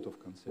have a lot of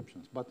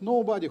conceptions. But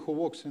nobody who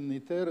works in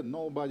ITER,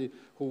 nobody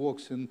who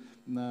works in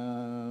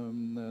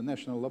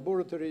national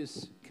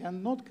laboratories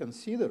cannot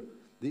consider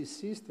this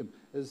system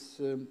as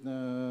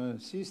a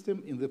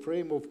system in the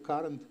frame of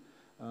current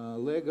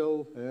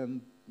legal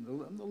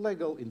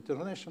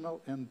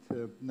international and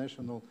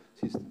national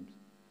systems.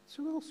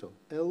 So also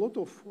a lot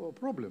of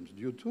problems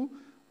due to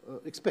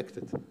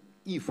expected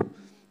if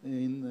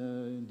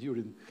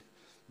during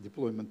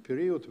deployment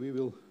period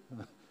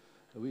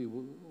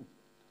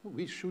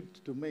we should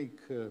to make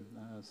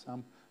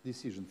some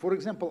decision. For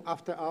example,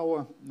 after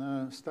our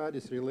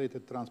studies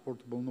related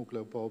transportable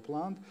nuclear power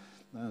plant,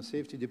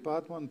 safety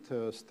department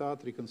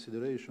start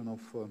reconsideration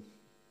of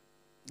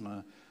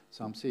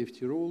some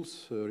safety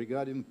rules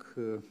regarding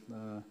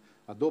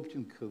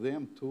adopting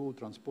them to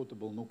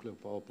transportable nuclear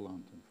power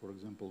plant. And for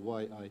example,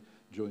 why I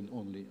join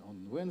only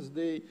on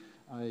Wednesday,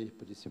 I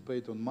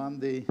participate on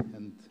Monday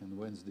and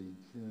Wednesday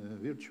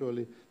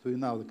virtually to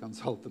another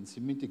consultancy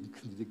meeting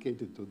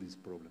dedicated to this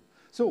problem.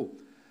 So,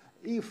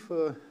 if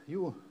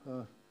you,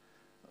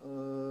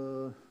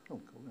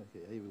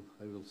 okay,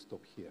 I will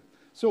stop here.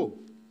 So,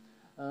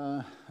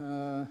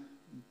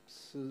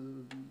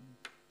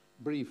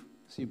 brief,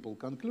 simple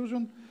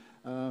conclusion.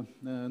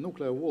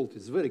 Nuclear world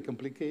is very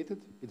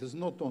complicated. It is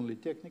not only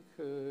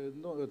technical.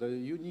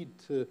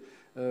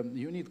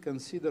 You need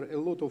consider a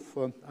lot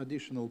of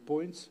additional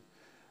points.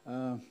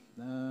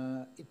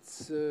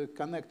 It's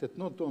connected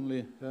not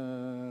only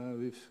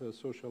with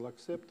social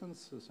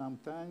acceptance.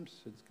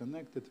 Sometimes it's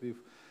connected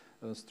with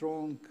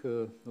strong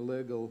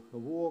legal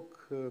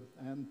work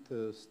and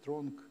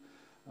strong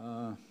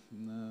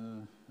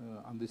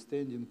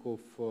understanding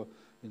of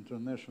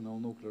international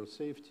nuclear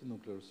safety,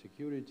 nuclear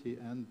security,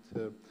 and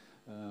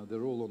the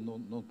role of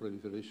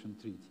non-proliferation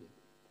treaty.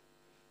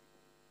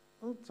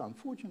 It's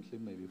unfortunately,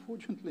 maybe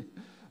fortunately,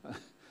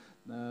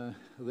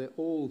 the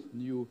all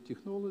new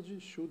technology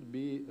should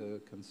be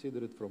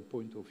considered from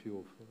point of view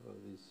of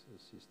this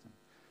system.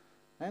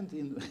 And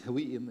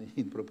we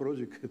in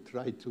ProProject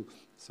try to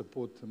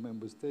support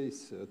member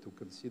states to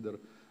consider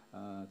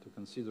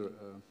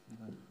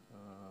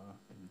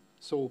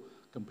so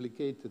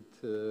complicated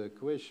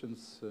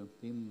questions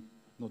in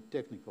not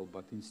technical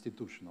but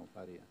institutional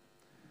area.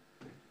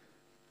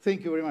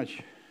 Thank you very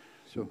much.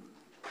 So.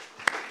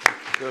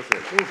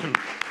 Perfect.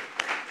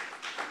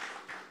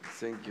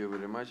 Thank you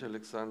very much,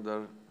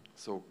 Alexander.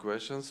 So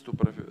questions to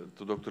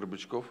Dr.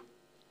 BYCHKOV?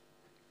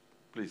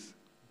 Please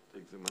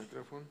take the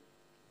microphone.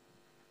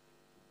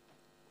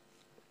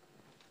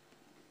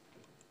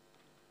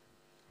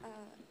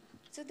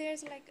 So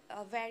there's like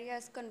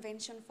various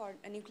convention for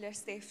nuclear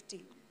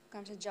safety,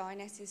 comes to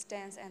joint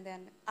assistance and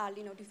then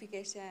early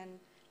notification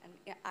and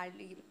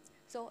early.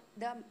 So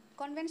the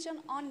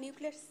Convention on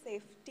Nuclear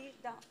Safety,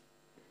 the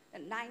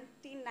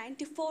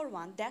 1994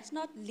 one, that's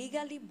not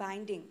legally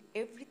binding.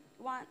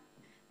 Everyone,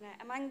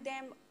 among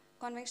them,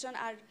 conventions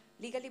are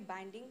legally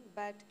binding,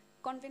 but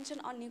Convention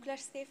on Nuclear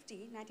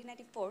Safety,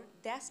 1994,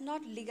 that's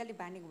not legally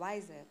binding. Why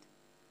is it?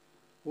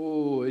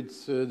 Oh,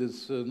 it's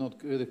not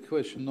the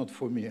question. Not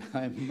for me.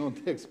 I'm not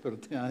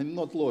expert. I'm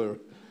not lawyer.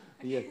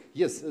 Yeah.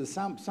 Yes,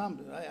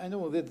 I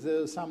know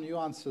that some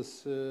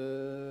nuances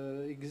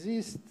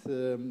exist,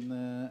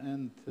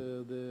 and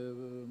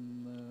the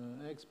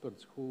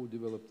experts who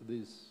developed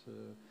this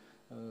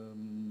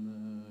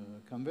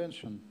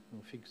convention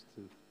fixed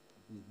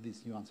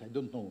this nuance. I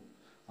don't know.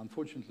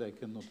 Unfortunately, I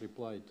cannot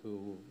reply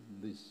to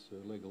this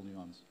legal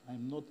nuance.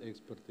 I'm not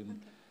expert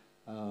in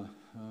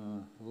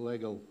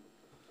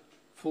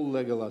full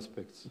legal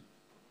aspects.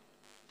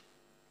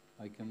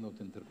 I cannot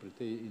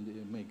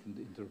make an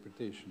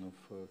interpretation of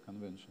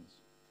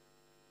conventions.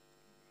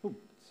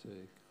 It's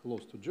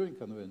close to joint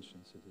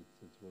conventions.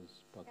 It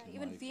was part of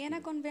even my Vienna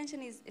experience.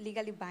 Convention is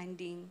legally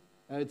binding.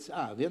 It's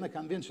Vienna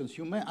Conventions.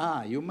 You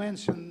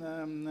mentioned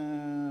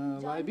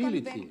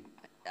liability.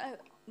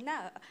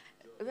 No.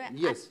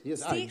 Yes.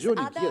 Six joint,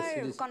 other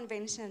yes,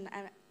 convention,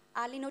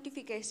 early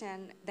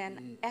notification,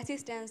 then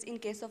assistance in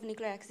case of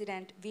nuclear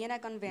accident, Vienna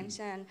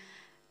Convention,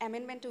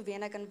 amendment to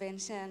Vienna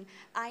Convention,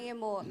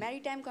 IMO,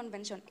 Maritime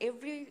Convention,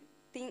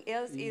 everything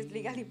else is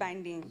legally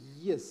binding.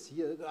 Yes,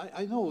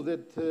 I know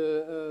that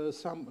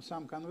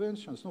some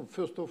conventions. No,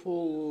 first of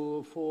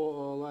all,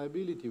 for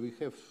liability, we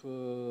have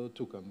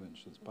two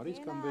conventions: Paris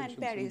Vienna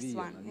Convention and Paris Vienna.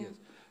 one. Yes.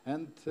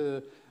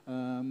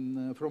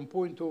 And from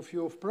point of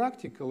view of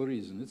practical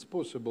reason, it's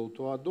possible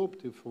to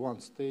adopt if one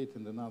state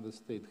and another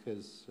state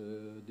has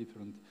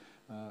different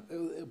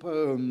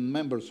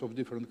members of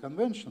different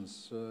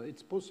conventions.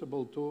 It's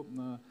possible to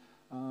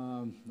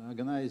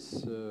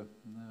organize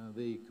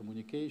the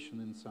communication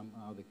in some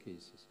other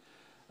cases.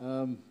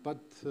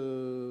 But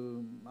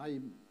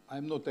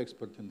I'm not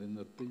expert in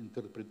the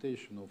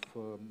interpretation of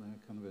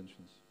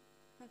conventions.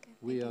 Okay,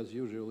 we, as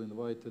usual,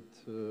 invited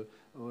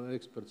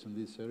experts in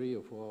this area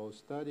for our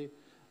study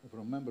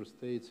from member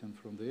states and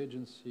from the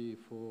agency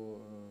for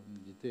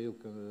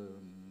detailed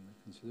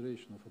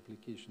consideration of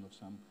application of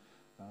some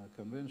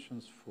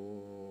conventions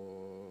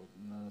for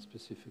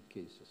specific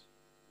cases.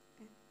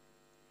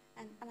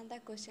 And another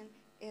question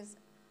is,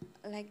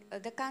 like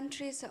the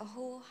countries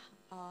who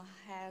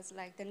has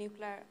like the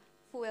nuclear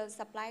fuel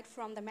supplied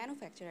from the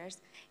manufacturers,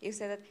 you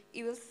said that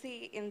you will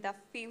see in the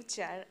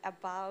future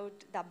about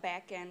the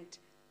back end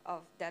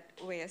of that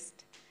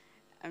waste.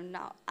 And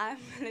now I'm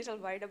a little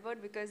worried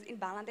about, because in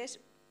Bangladesh,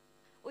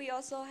 we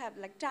also have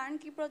like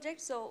turnkey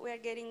projects, so we are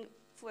getting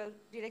fuel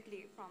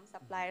directly from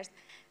suppliers.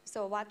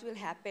 So what will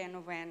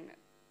happen when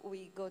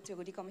we go to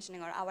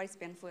decommissioning or our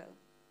spent fuel?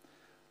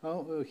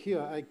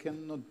 Here I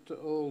cannot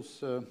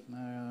also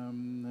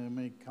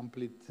make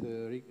complete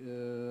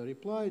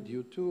reply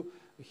due to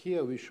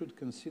here we should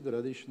consider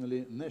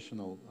additionally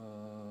national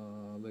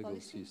legal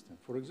Policy. system.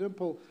 For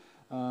example,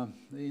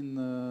 in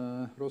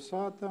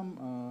Rosatom,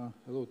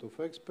 a lot of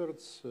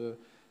experts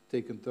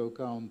take into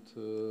account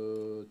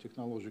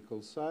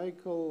technological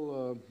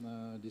cycle,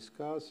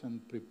 discuss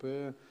and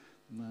prepare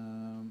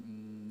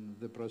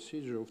the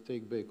procedure of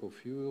take back of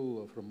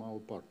fuel from our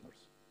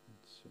partners.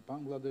 It's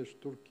Bangladesh,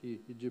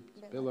 Turkey,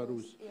 Egypt,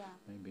 Belarus, yeah.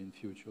 maybe in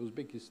future,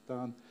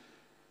 Uzbekistan.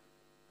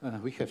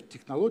 We have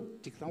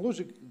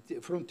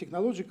from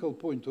technological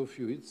point of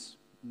view, it's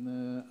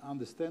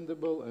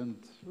understandable and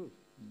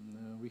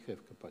we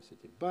have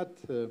capacity. But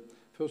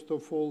first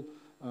of all,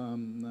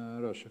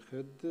 Russia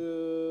had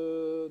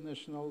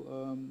national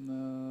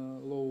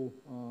law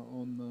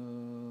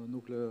on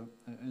nuclear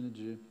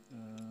energy,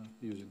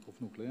 using of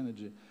nuclear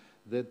energy,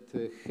 that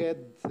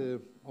had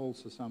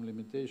also some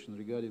limitation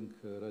regarding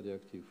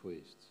radioactive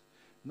wastes.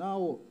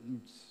 Now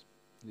it's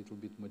a little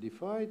bit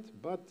modified,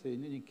 but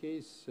in any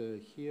case,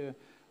 here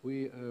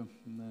we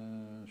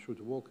should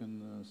walk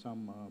in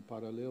some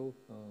parallel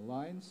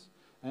lines,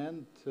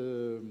 and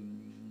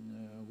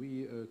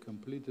we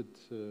completed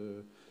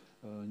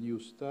a new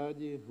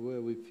study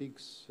where we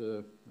fix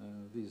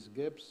these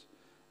gaps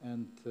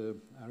and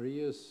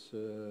areas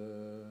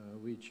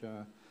which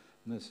are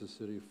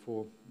necessary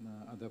for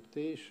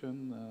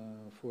adaptation,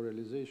 for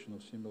realization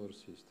of similar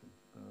system,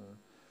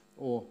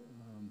 or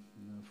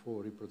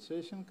for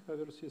reprocessing,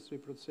 overseas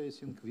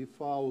reprocessing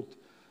without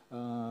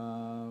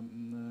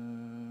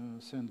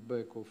send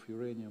back of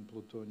uranium,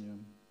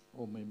 plutonium,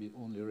 or maybe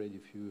only ready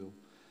fuel,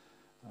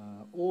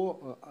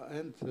 or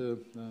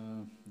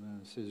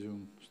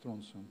cesium,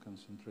 strontium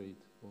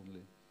concentrate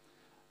only,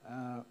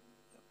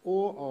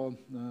 or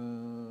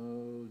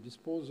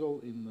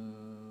disposal in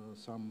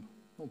some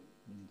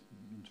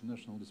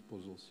international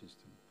disposal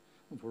system.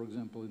 For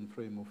example, in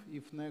frame of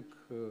IFNEC,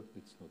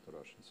 it's not a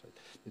Russian site,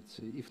 it's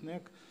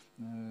IFNEC,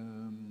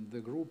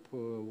 the group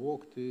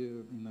worked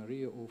in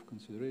area of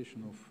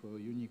consideration of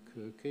unique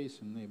case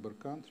in neighbor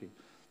country.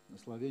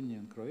 Slovenia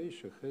and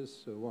Croatia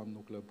has one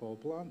nuclear power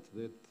plant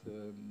that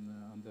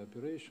under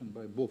operation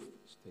by both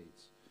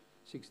states,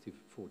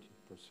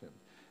 60-40%.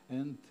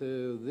 And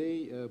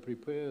they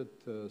prepared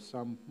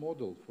some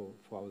model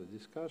for our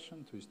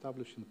discussion to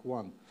establishing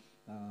one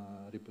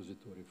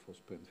repository for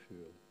spent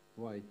fuel.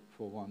 Why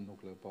for one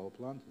nuclear power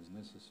plant is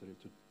necessary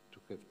to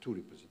have two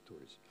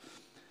repositories.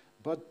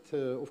 But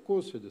of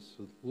course it is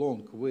a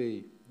long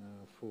way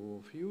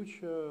for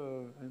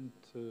future, and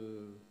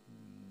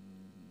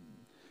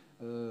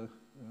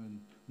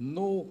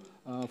no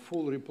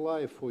full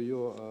reply for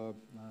your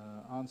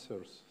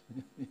answers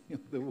in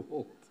the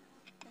world.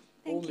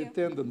 Thank Only you.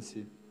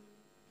 tendency.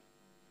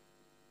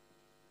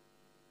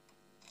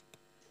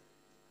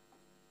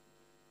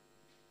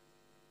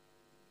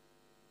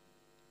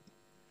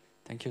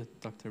 Thank you,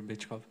 Dr.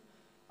 BYCHKOV.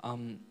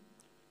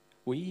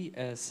 We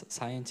as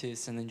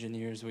scientists and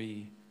engineers,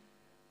 we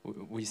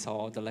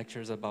saw the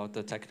lectures about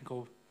the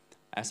technical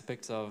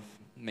aspects of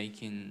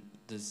making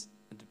this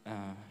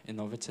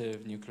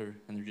innovative nuclear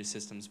energy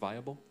systems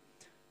viable.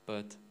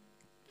 But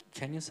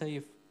can you say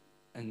if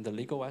in the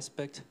legal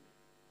aspect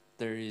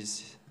there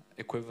is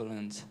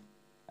equivalent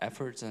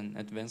efforts and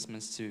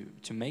advancements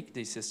to make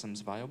these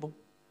systems viable?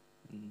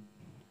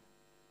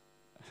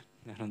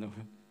 I don't know.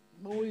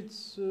 No,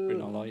 it's We're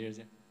not lawyers,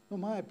 yeah. no,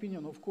 my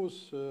opinion, of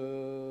course,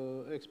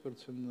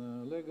 experts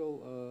in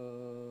legal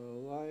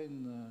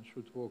line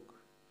should work,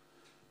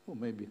 well,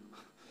 maybe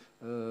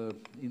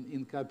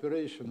in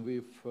cooperation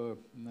with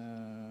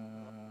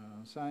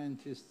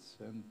scientists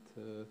and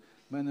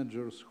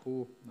managers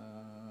who,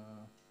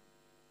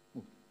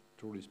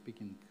 truly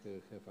speaking,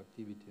 have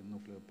activity in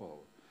nuclear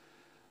power.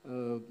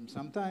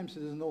 Sometimes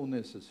it is not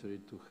necessary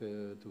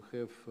to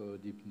have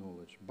deep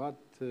knowledge, but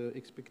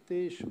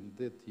expectation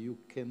that you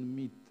can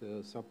meet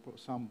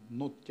some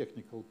not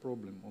technical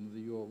problem on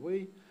your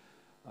way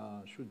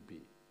should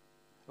be.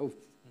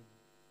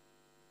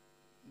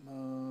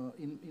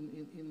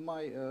 In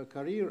my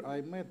career, I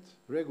met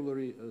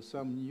regularly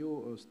some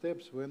new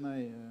steps when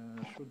I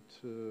should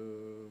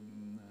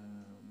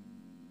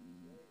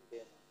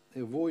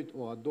avoid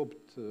or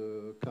adopt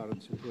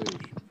current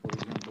situation. For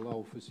example,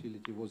 our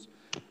facility was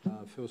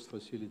first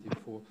facility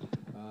for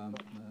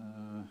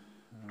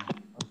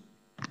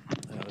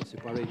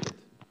separated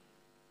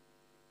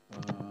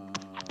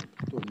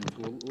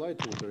plutonium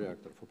light water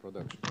reactor for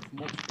production of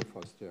MOX for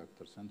fast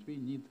reactors, and we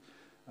need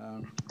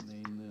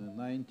in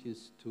the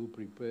 90s to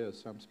prepare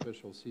some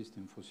special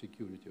system for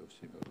security of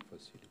Singapore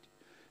facility.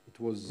 It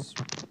was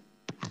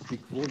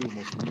big volume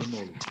of new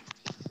knowledge.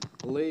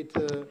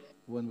 Later,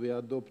 when we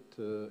adopt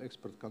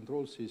export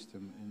control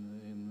system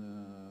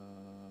in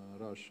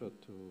Russia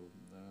to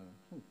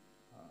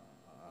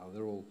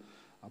overall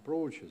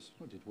approaches,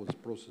 it was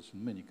processed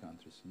in many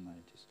countries in the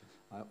 90s.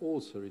 I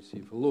also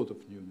received a lot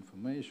of new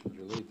information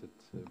related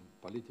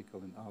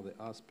political and other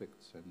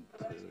aspects, and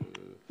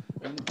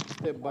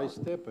step by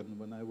step, and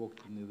when I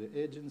worked in the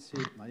agency,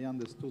 I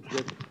understood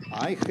that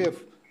I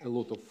have a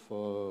lot of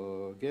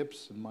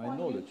gaps in my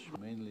knowledge,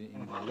 mainly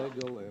in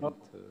legal and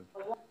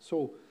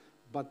so,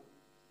 but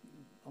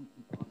on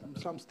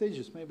some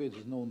stages maybe it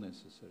is not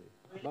necessary.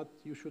 But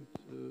you should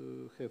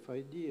have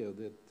idea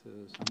that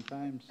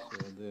sometimes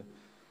the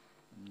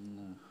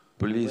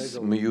please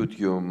mute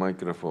your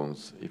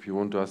microphones. If you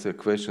want to ask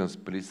questions,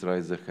 please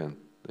raise the hand.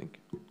 Thank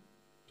you.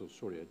 So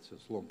sorry, it's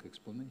a long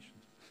explanation.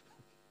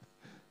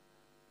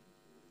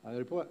 I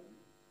replied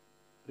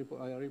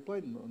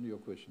on your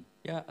question.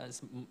 Yeah,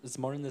 it's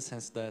more in the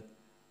sense that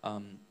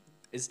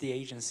is the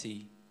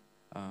agency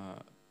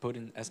put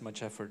in as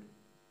much effort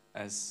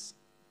as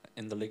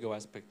in the legal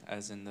aspect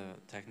as in the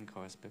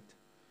technical aspect?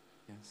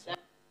 Yes.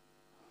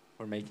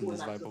 For making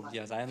this viable.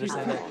 Yes, I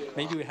understand that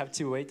maybe we have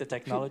to wait the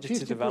technology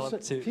to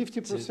develop to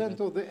 50%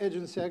 of the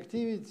agency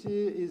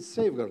activity is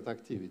safeguard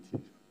activity.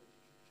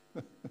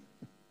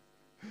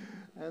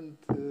 And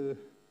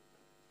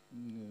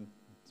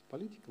it's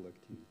political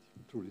activity,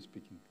 truly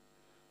speaking.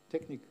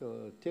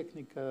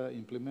 Technica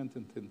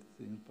implemented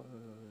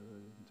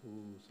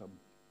into some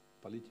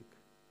politic.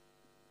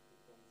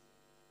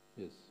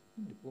 Yes,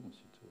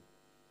 diplomacy too.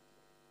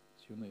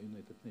 It's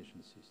United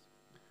Nations system.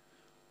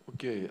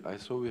 Okay, I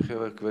saw we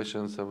have a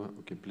question.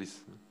 Okay,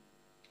 please.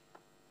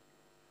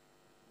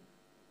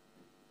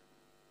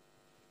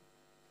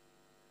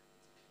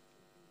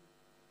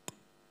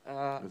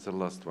 It's the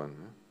last one.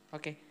 Yeah?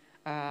 Okay.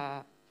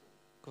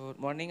 Good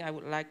morning. I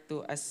would like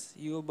to ask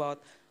you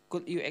about,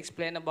 could you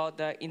explain about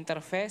the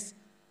interface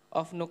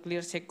of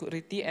nuclear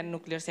security and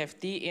nuclear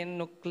safety in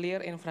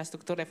nuclear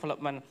infrastructure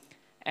development?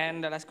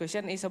 And the last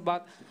question is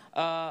about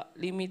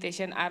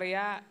limitation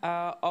area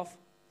of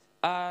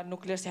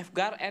nuclear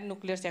safeguard and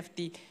nuclear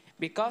safety,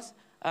 because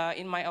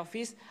in my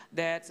office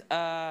that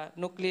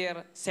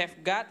nuclear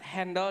safeguard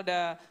handle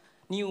the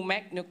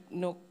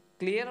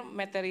nuclear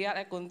material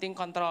accounting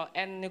control,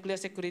 and nuclear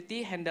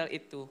security handle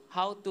it too.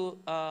 How to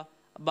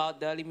about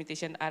the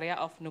limitation area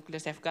of nuclear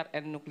safeguard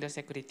and nuclear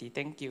security?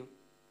 Thank you.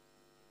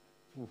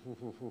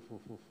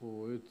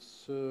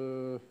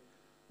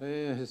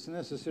 It's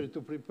necessary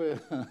to prepare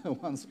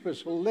one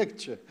special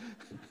lecture.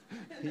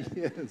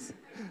 Yes.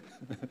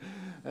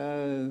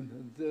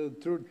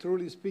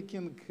 Truly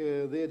speaking,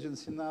 the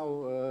agency now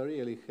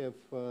really have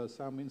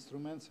some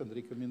instruments and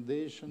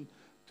recommendation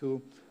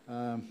to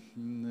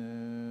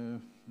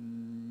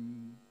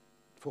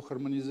for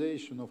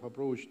harmonization of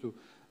approach to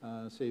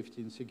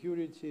safety and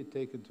security,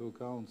 take into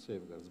account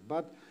safeguards.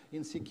 But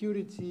in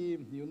security,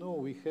 you know,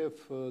 we have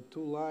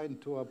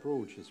two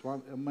approaches.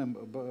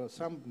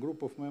 Some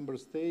group of member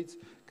states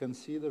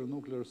consider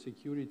nuclear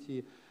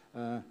security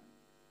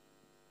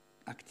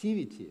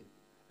activity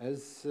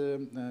as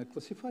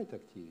classified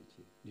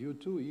activity. Due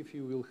to, if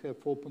you will have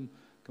open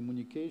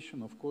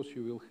communication, of course,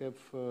 you will have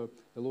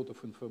a lot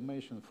of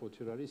information for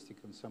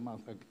terroristic and some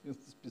other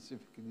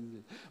specific.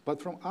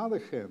 But from other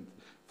hand,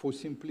 for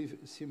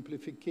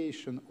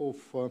simplification of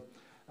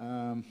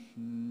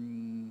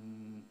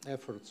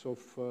efforts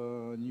of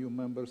new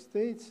member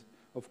states,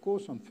 of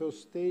course, on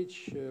first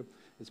stage,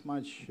 it's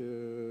much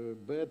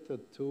better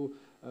to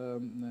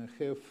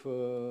have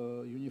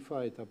a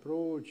unified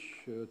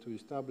approach to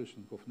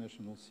establishment of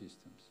national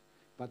systems.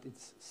 But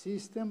it's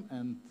system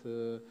and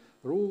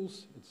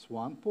rules, it's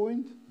one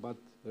point, but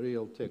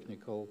real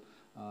technical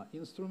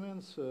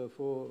instruments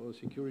for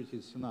security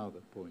is another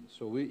point.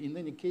 So in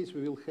any case,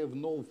 we will have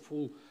no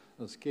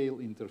full-scale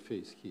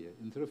interface here.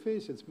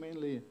 Interface, it's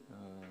mainly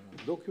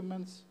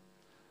documents,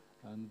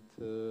 and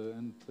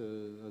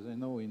as I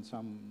know, in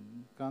some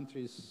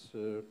countries,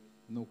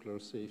 nuclear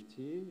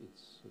safety,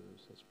 it's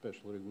a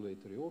special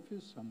regulatory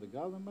office and the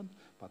government,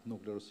 but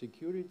nuclear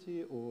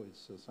security, or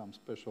it's some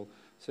special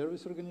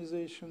service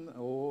organization,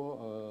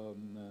 or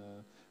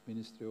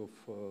Ministry of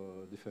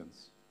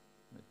Defense.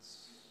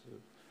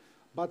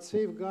 But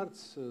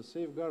safeguards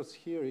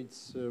here,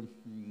 it's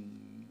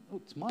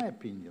my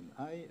opinion.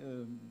 I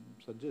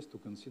suggest to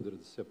consider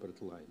it a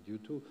separate line due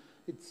to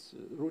its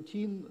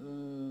routine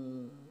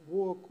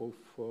work of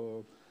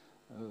a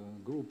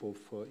group of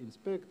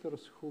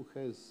inspectors who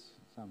has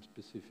some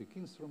specific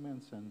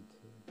instruments, and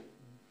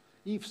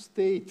if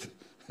state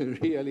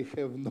really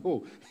have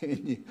no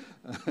any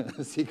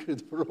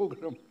secret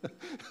program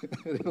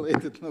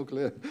related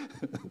nuclear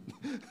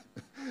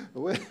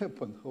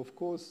weapon, of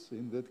course,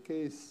 in that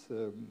case,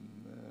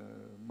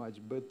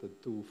 much better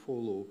to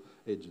follow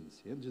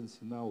agency. Agency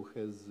now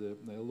has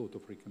a lot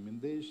of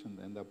recommendations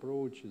and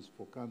approaches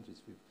for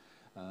countries with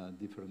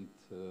different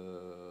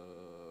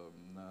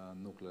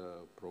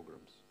nuclear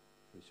programs.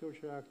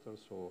 research reactors,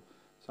 or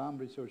some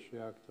research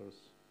reactors,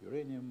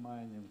 uranium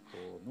mining,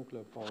 or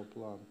nuclear power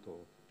plant, or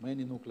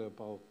many nuclear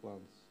power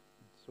plants.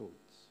 So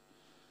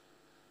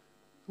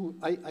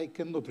I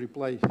cannot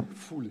reply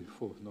fully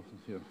for no,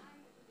 here.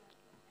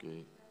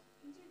 Okay.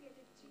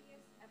 Integrated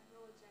 3S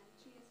approach and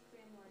 3S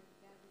framework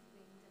that is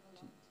being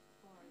developed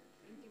for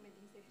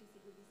implementing safety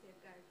security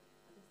safeguard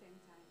at the same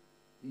time.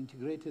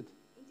 Integrated?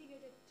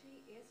 Integrated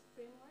 3S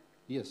framework?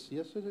 Yes,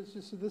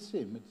 it's the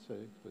same.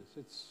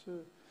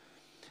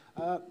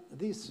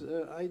 This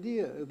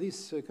idea,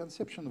 this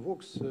conception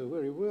works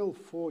very well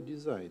for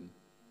design.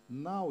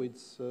 Now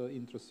it's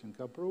interesting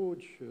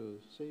approach,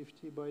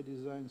 safety by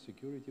design,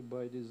 security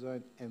by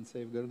design, and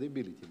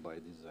safeguardability by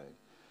design.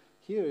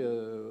 Here,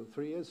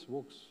 3S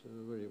works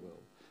very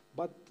well.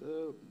 But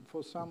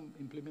for some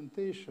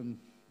implementation,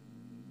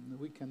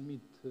 we can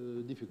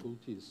meet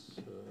difficulties,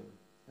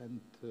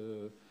 and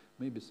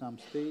maybe some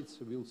states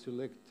will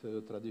select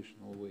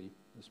traditional way,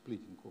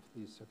 splitting of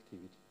this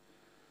activity.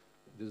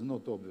 It is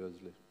not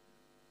obviously.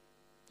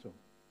 So.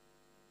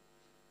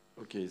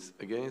 Okay,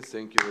 again,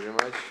 thank you very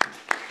much.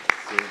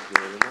 Thank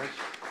you very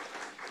much.